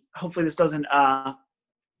realize, and hopefully this doesn't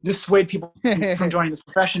dissuade people from joining this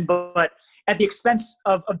profession, but at the expense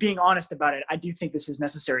of being honest about it, I do think this is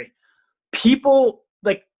necessary. People,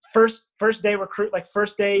 like, first day recruit, like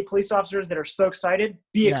first day police officers that are so excited,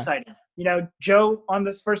 be excited. You know, Joe, on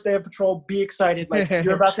this first day of patrol, be excited. Like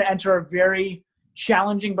you're about to enter a very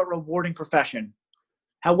challenging but rewarding profession.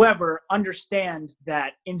 However, understand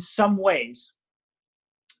that in some ways,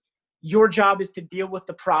 your job is to deal with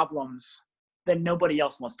the problems that nobody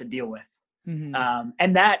else wants to deal with. And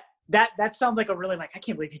that sounds like a really, like, I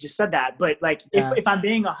can't believe you just said that. But like, if I'm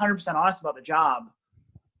being 100% honest about the job,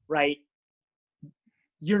 right?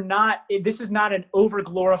 This is not an over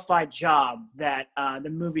glorified job that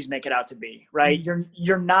the movies make it out to be, right?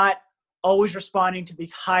 You're not always responding to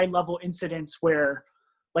these high level incidents where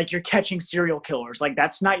like you're catching serial killers. Like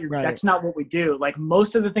that's not that's not what we do. Like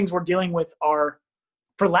most of the things we're dealing with are,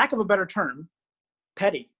 for lack of a better term,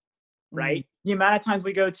 petty, right? The amount of times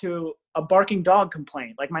we go to a barking dog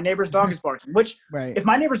complaint, like my neighbor's dog is barking, which if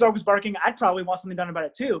my neighbor's dog was barking, I'd probably want something done about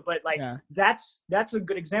it too. But like, that's a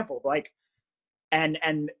good example. Like,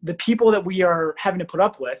 and the people that we are having to put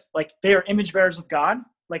up with, like they are image bearers of God.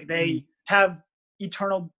 Like they have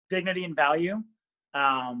eternal dignity and value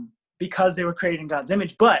because they were created in God's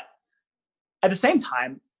image. But at the same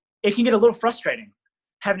time, it can get a little frustrating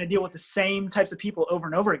having to deal with the same types of people over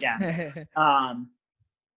and over again.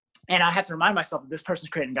 And I have to remind myself that this person's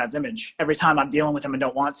created in God's image every time I'm dealing with them and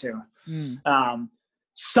don't want to.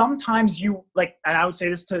 Sometimes you like, and I would say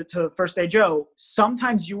this to first day Joe,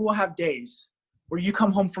 sometimes you will have days where you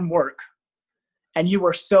come home from work and you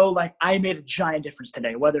are so like, I made a giant difference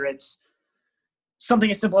today, whether it's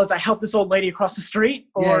something as simple as I helped this old lady across the street,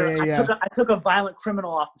 or I took a violent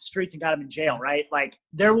criminal off the streets and got him in jail, right? Like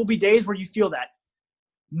there will be days where you feel that.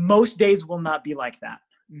 Most days will not be like that,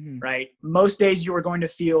 right? Most days you are going to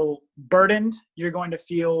feel burdened. You're going to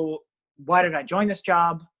feel, why did I join this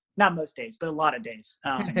job? Not most days, but a lot of days.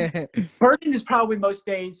 Burdened is probably most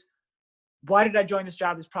days. Why did I join this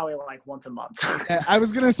job is probably like once a month. I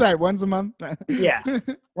was going to say once a month. Yeah,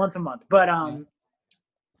 once a month. But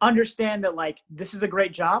understand that like, this is a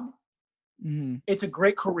great job. It's a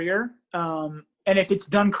great career. And if it's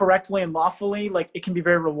done correctly and lawfully, like it can be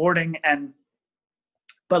very rewarding.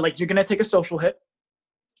 But like, you're going to take a social hit.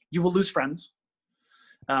 You will lose friends.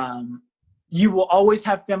 You will always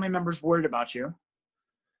have family members worried about you.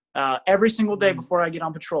 Every single day before I get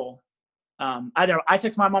on patrol, either I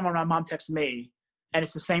text my mom or my mom texts me, and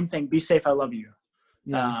it's the same thing. Be safe. I love you.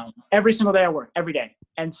 Yeah. Every single day I work, every day.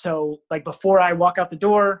 And so like before I walk out the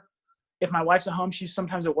door, if my wife's at home, she's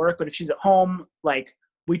sometimes at work, but if she's at home, like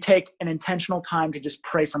we take an intentional time to just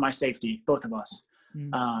pray for my safety, both of us.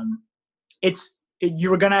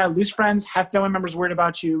 You were going to lose friends, have family members worried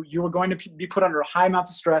about you. You were going to be put under high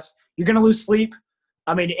amounts of stress. You're going to lose sleep.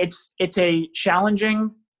 I mean, it's a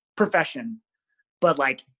challenging profession, but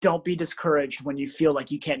like, don't be discouraged when you feel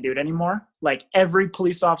like you can't do it anymore. Like every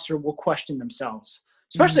police officer will question themselves,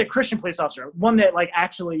 especially a Christian police officer, one that like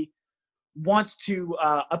actually wants to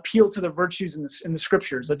appeal to the virtues in the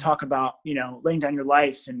scriptures that talk about, you know, laying down your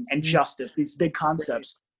life and justice, these big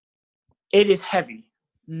concepts. It is heavy.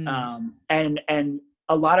 And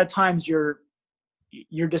a lot of times you're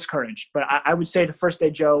discouraged, but I would say to First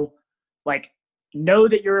Aid Joe, like, know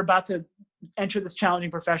that you're about to enter this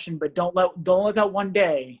challenging profession, but don't let that one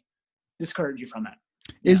day discourage you from it.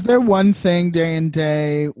 Is there one thing day and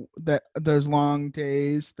day, that those long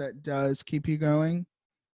days, that does keep you going?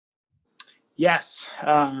 Yes.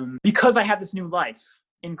 Because I have this new life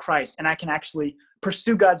in Christ and I can actually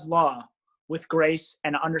pursue God's law with grace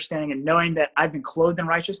and understanding and knowing that I've been clothed in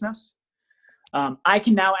righteousness. I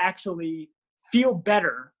can now actually feel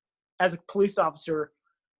better as a police officer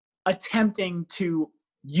attempting to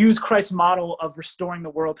use Christ's model of restoring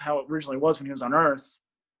the world to how it originally was when he was on earth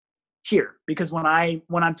here. Because when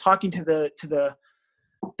I'm talking to the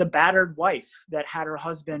battered wife that had her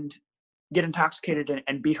husband get intoxicated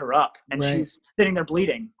and beat her up, and she's sitting there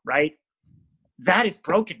bleeding, right? That is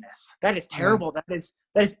brokenness. That is terrible. That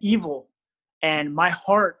is evil. And my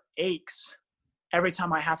heart aches every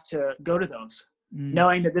time I have to go to those,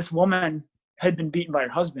 knowing that this woman had been beaten by her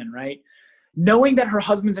husband, right? Knowing that her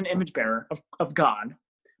husband's an image bearer of God,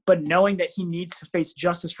 but knowing that he needs to face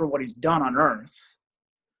justice for what he's done on earth.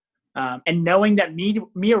 And knowing that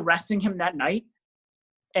me arresting him that night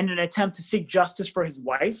in an attempt to seek justice for his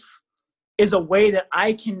wife is a way that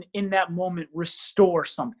I can, in that moment, restore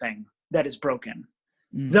something that is broken.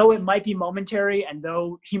 Though it might be momentary, and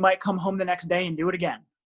though he might come home the next day and do it again,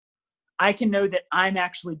 I can know that I'm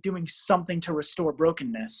actually doing something to restore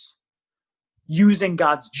brokenness, using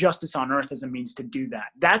God's justice on earth as a means to do that.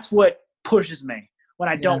 That's what pushes me when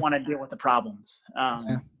I don't want to deal with the problems.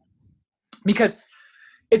 Because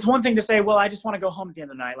it's one thing to say, well, I just want to go home at the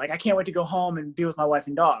end of the night. Like, I can't wait to go home and be with my wife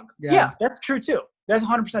and dog. Yeah, that's true too. That's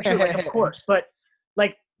 100% true, like, of course. But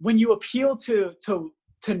like when you appeal to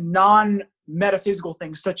non-metaphysical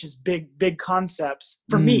things such as big concepts,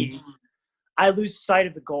 for me, I lose sight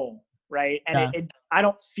of the goal, right? And I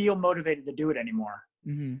don't feel motivated to do it anymore.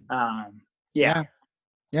 Yeah,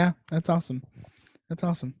 that's awesome.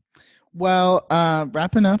 Well,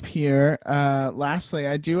 wrapping up here, lastly,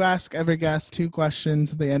 I do ask every guest 2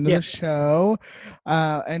 questions at the end of the show.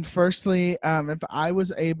 And firstly, if I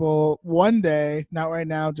was able one day, not right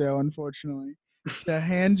now, Joe, unfortunately, to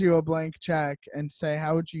hand you a blank check and say,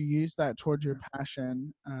 how would you use that towards your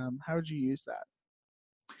passion? How would you use that?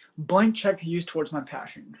 Blank check to use towards my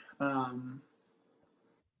passion.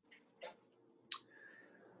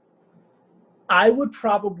 I would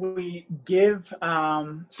probably give,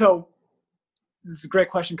 so this is a great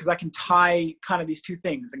question because I can tie kind of these 2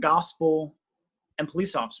 things, the gospel and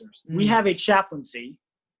police officers. We have a chaplaincy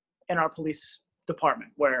in our police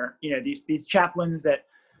department where, you know, these chaplains that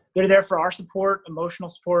they're there for our support, emotional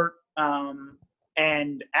support.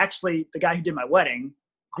 And actually the guy who did my wedding,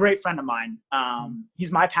 great friend of mine,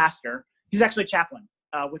 he's my pastor. He's actually a chaplain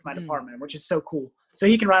with my department, which is so cool. So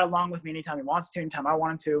he can ride along with me anytime he wants to, anytime I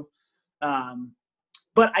want him to.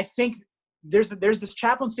 But I think there's this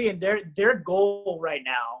chaplaincy, and their goal right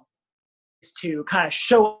now is to kind of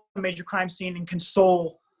show up a major crime scene and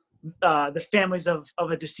console the families of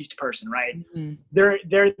a deceased person, right? They're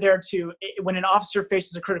there to, when an officer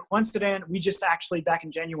faces a critical incident. We just actually, back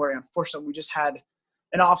in January, unfortunately, we just had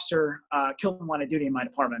an officer killed in line of duty in my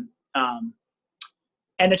department.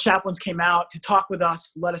 And the chaplains came out to talk with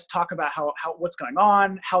us, let us talk about how what's going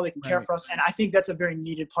on, how they can care for us. And I think that's a very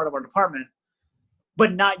needed part of our department,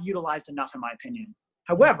 but not utilized enough, in my opinion.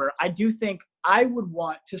 However, I do think I would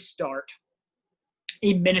want to start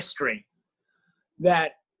a ministry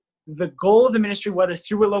that the goal of the ministry, whether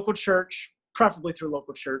through a local church, preferably through a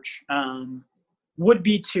local church, would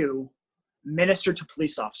be to minister to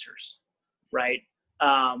police officers, right?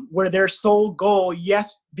 Where their sole goal,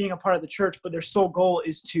 yes, being a part of the church, but their sole goal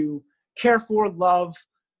is to care for, love,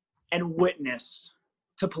 and witness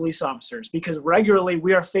to police officers, because regularly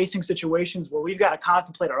we are facing situations where we've got to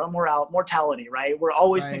contemplate our own mortality, right? We're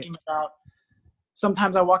always thinking about,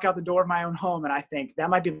 sometimes I walk out the door of my own home and I think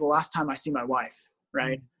that might be the last time I see my wife,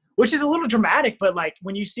 right? Which is a little dramatic, but like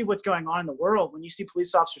when you see what's going on in the world, when you see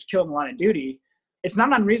police officers killed in the line of duty, it's not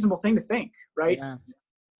an unreasonable thing to think, right? Yeah.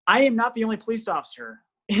 I am not the only police officer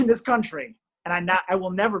in this country, and I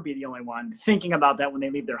will never be the only one thinking about that when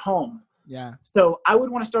they leave their home. Yeah. So I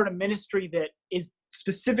would want to start a ministry that is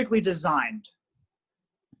specifically designed,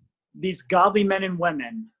 these godly men and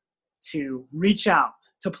women, to reach out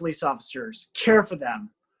to police officers, care for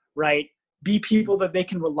them, right? Be people that they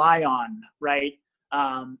can rely on, right?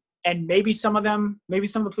 And maybe some of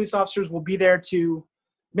the police officers will be there to,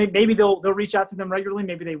 maybe they'll reach out to them regularly,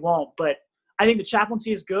 maybe they won't. But I think the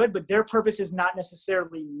chaplaincy is good, but their purpose is not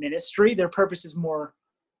necessarily ministry. Their purpose is more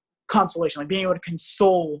consolation, like being able to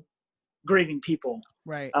console grieving people.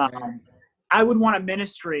 Right. I would want a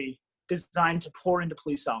ministry designed to pour into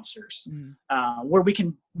police officers, where we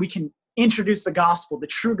can introduce the gospel, the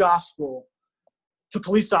true gospel, to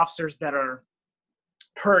police officers that are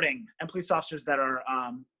hurting and police officers that are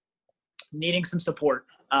needing some support.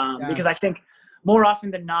 Because I think more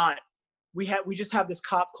often than not, we just have this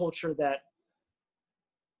cop culture that,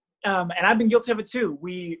 and I've been guilty of it too.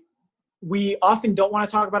 We often don't want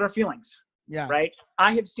to talk about our feelings. Yeah. Right.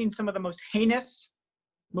 I have seen some of the most heinous,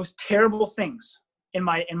 most terrible things in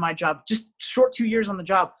my job. Just short 2 years on the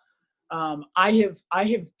job. I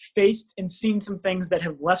have faced and seen some things that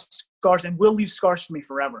have left scars and will leave scars for me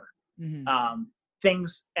forever.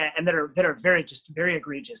 Things and that are very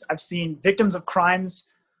egregious. I've seen victims of crimes,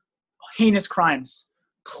 heinous crimes,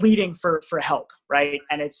 pleading for help. Right.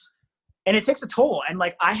 And it takes a toll. And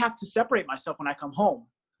like, I have to separate myself when I come home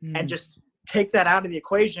and just take that out of the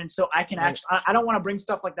equation, so I can I don't want to bring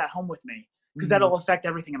stuff like that home with me, because that'll affect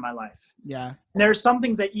everything in my life. Yeah. And there are some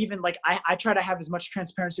things that even like I try to have as much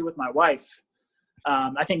transparency with my wife.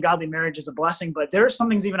 I think godly marriage is a blessing, but there are some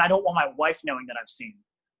things even I don't want my wife knowing that I've seen,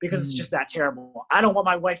 because it's just that terrible. I don't want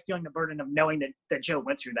my wife feeling the burden of knowing that Joe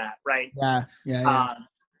went through that. Right. Yeah.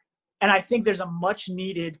 And I think there's a much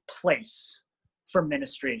needed place for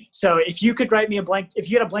ministry. So if you could write me if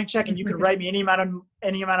you had a blank check and you could write me any amount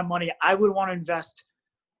of money, I would want to invest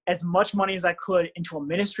as much money as I could into a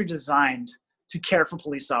ministry designed to care for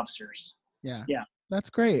police officers. Yeah. Yeah. That's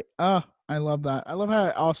great. Oh, I love that. I love how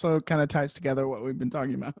it also kind of ties together what we've been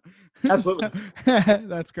talking about. Absolutely.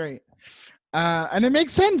 That's great. And it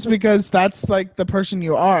makes sense, because that's like the person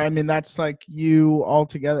you are. I mean, that's like you all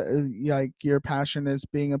together, like your passion is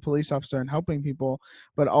being a police officer and helping people,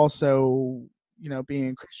 but also, being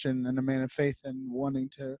a Christian and a man of faith and wanting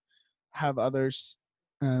to have others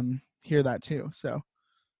hear that too. So,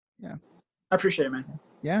 yeah. I appreciate it, man.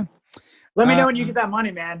 Yeah. Let me know when you get that money,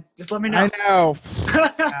 man. Just let me know. I know.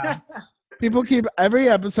 People keep, every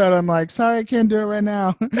episode, I'm like, sorry, I can't do it right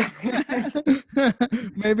now.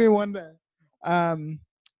 Maybe one day.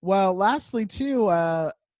 Well, lastly too,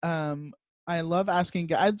 I love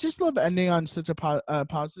asking, I just love ending on such a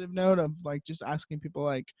positive note of like just asking people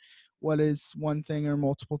like, what is one thing or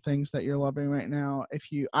multiple things that you're loving right now?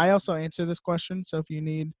 I also answer this question, so if you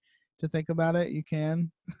need to think about it, you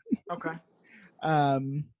can. Okay.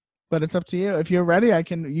 But it's up to you. If you're ready,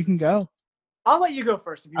 you can go. I'll let you go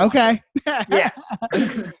first. If you okay. Yeah.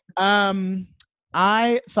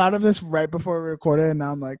 I thought of this right before we recorded, and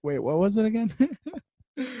now I'm like, wait, what was it again?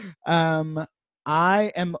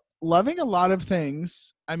 I am loving a lot of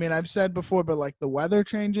things. I mean, I've said before, but like the weather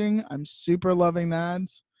changing, I'm super loving that.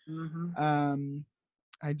 I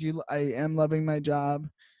am loving my job.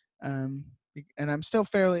 And I'm still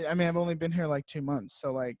I've only been here like 2 months,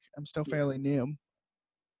 so like I'm still fairly new,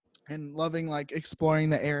 and loving like exploring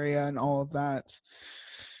the area and all of that.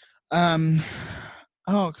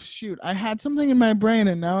 Oh shoot, I had something in my brain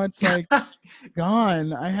and now it's like gone.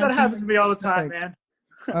 That happens to me all the time, man.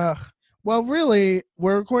 Well, really,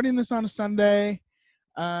 we're recording this on a Sunday.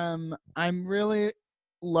 I'm really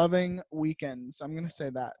loving weekends. I'm gonna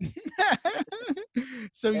say that.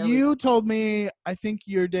 So you told me, I think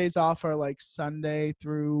your days off are like Sunday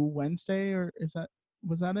through Wednesday, or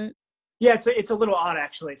was that it? Yeah, it's a little odd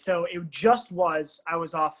actually. So it just was, I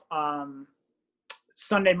was off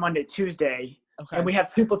Sunday, Monday, Tuesday. Okay. And we have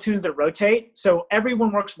 2 platoons that rotate. So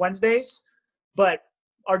everyone works Wednesdays, but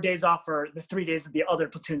our days off are the 3 days that the other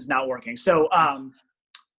platoon's not working. So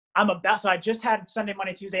so I just had Sunday,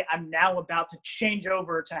 Monday, Tuesday. I'm now about to change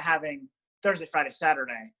over to having Thursday, Friday,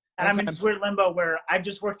 Saturday. And I'm in this weird limbo where I've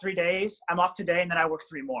just worked 3 days. I'm off today, and then I work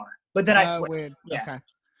 3 more. But then I switch. Weird. Yeah. Okay.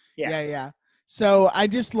 Yeah. So I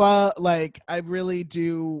just love, like, I really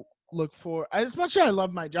do look for, as much as I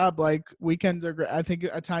love my job, like weekends are great. I think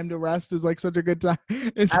a time to rest is like such a good time.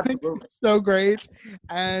 It's like Absolutely. so great.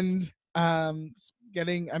 And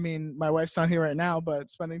getting, I mean, my wife's not here right now, but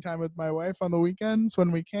spending time with my wife on the weekends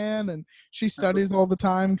when we can. And she studies all the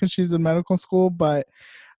time because she's in medical school. But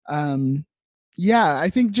yeah, I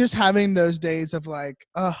think just having those days of like,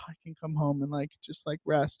 oh, I can come home and like just like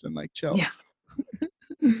rest and like chill. Yeah.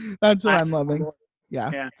 That's what I'm loving.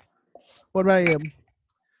 Yeah. Yeah. What about you?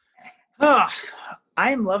 Oh,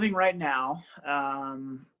 I am loving right now.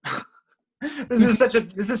 This is such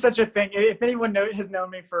a thing. If anyone has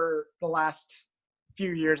known me for the last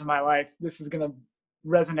few years of my life, this is gonna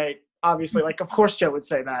resonate. Obviously, like of course Joe would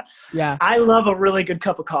say that. Yeah. I love a really good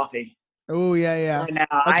cup of coffee. Oh yeah. Right now,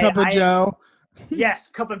 A cup of Joe. Yes,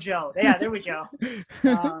 cup of Joe. Yeah, there we go.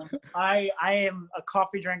 I am a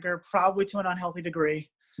coffee drinker, probably to an unhealthy degree.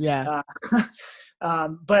 Yeah.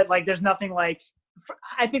 But like, there's nothing like.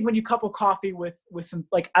 I think when you couple coffee with some,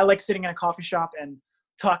 like, I like sitting in a coffee shop and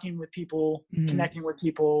talking with people, connecting with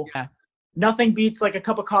people. Yeah. Nothing beats like a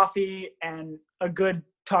cup of coffee and a good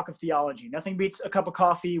talk of theology. Nothing beats a cup of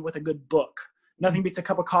coffee with a good book. Nothing beats a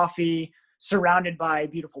cup of coffee surrounded by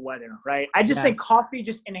beautiful weather, right? I just think coffee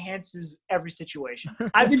just enhances every situation.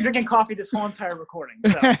 I've been drinking coffee this whole entire recording.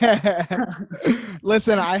 So.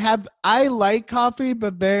 Listen, I like coffee,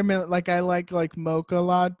 but very like I like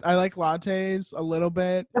mocha I like lattes a little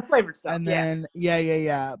bit. The flavored stuff. And then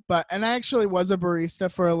yeah. But and I actually was a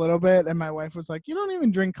barista for a little bit, and my wife was like, "You don't even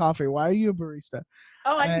drink coffee. Why are you a barista?"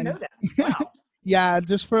 Oh, I didn't know that. Wow. Yeah,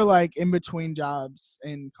 just for like in between jobs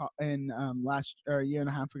in last or a year and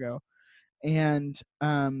a half ago. And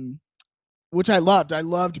which I loved. I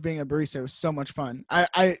loved being a barista. It was so much fun.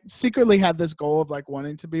 I secretly had this goal of like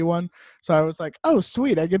wanting to be one. So I was like, oh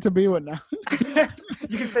sweet, I get to be one now.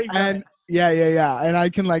 You can say and yeah. And I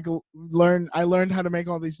can like I learned how to make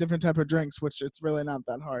all these different type of drinks, which it's really not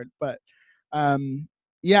that hard. But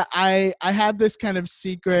yeah, I had this kind of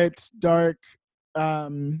secret dark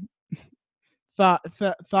thought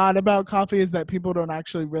about coffee is that people don't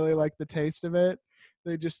actually really like the taste of it.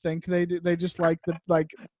 They just think they do. They just like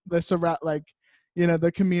the surround, like, you know,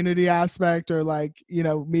 the community aspect, or like, you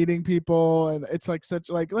know, meeting people, and it's like such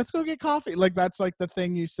like, let's go get coffee. Like that's like the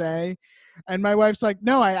thing you say. And my wife's like,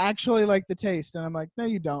 no, I actually like the taste. And I'm like, no,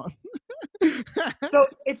 you don't. So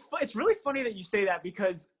it's really funny that you say that,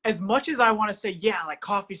 because as much as I want to say, yeah, like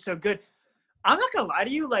coffee's so good, I'm not gonna lie to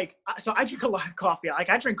you. Like, so I drink a lot of coffee. Like,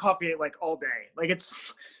 I drink coffee like all day. Like,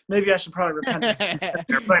 it's maybe I should probably repent.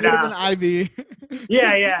 But an IV.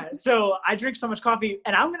 Yeah. So I drink so much coffee,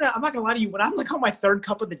 and I'm not gonna lie to you. When I'm like on my third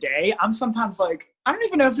cup of the day, I'm sometimes like, I don't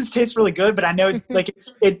even know if this tastes really good, but I know like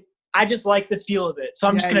I just like the feel of it. So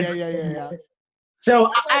I'm just gonna. Yeah.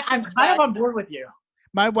 So I'm kind of on board with you.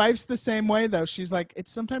 My wife's the same way though. She's like,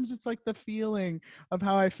 sometimes it's like the feeling of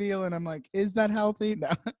how I feel, and I'm like, is that healthy? No,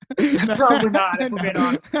 probably not. If we're being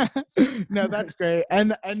honest. No, that's great,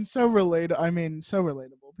 and so relatable. I mean, so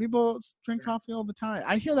relatable. People drink coffee all the time.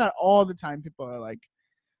 I hear that all the time. People are like,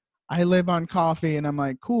 I live on coffee, and I'm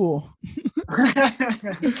like, cool.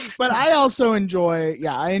 But I also enjoy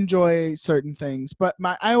certain things. But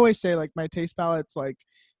I always say like my taste palette's like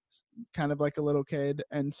kind of like a little kid,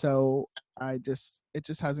 and so it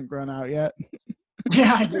just hasn't grown out yet.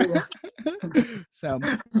 Yeah, I do. So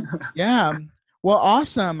yeah, well,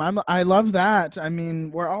 awesome. I love that. I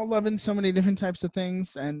mean, we're all loving so many different types of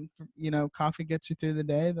things, and you know, coffee gets you through the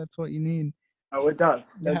day. That's what you need. Oh, it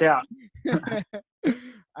does, no doubt.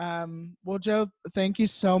 Well, Joe, thank you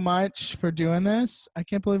so much for doing this. I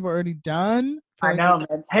can't believe we're already done. I know,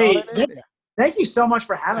 man. Hey, thank you so much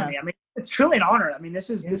for having me. I mean, it's truly an honor. I mean, this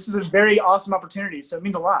is a very awesome opportunity, so it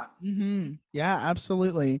means a lot. Mm-hmm. Yeah,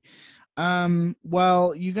 absolutely.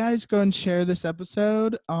 Well, you guys go and share this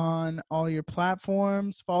episode on all your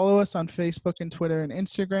platforms. Follow us on Facebook and Twitter and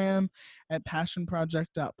Instagram at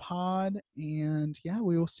passionproject.pod. And yeah,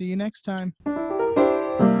 we will see you next time.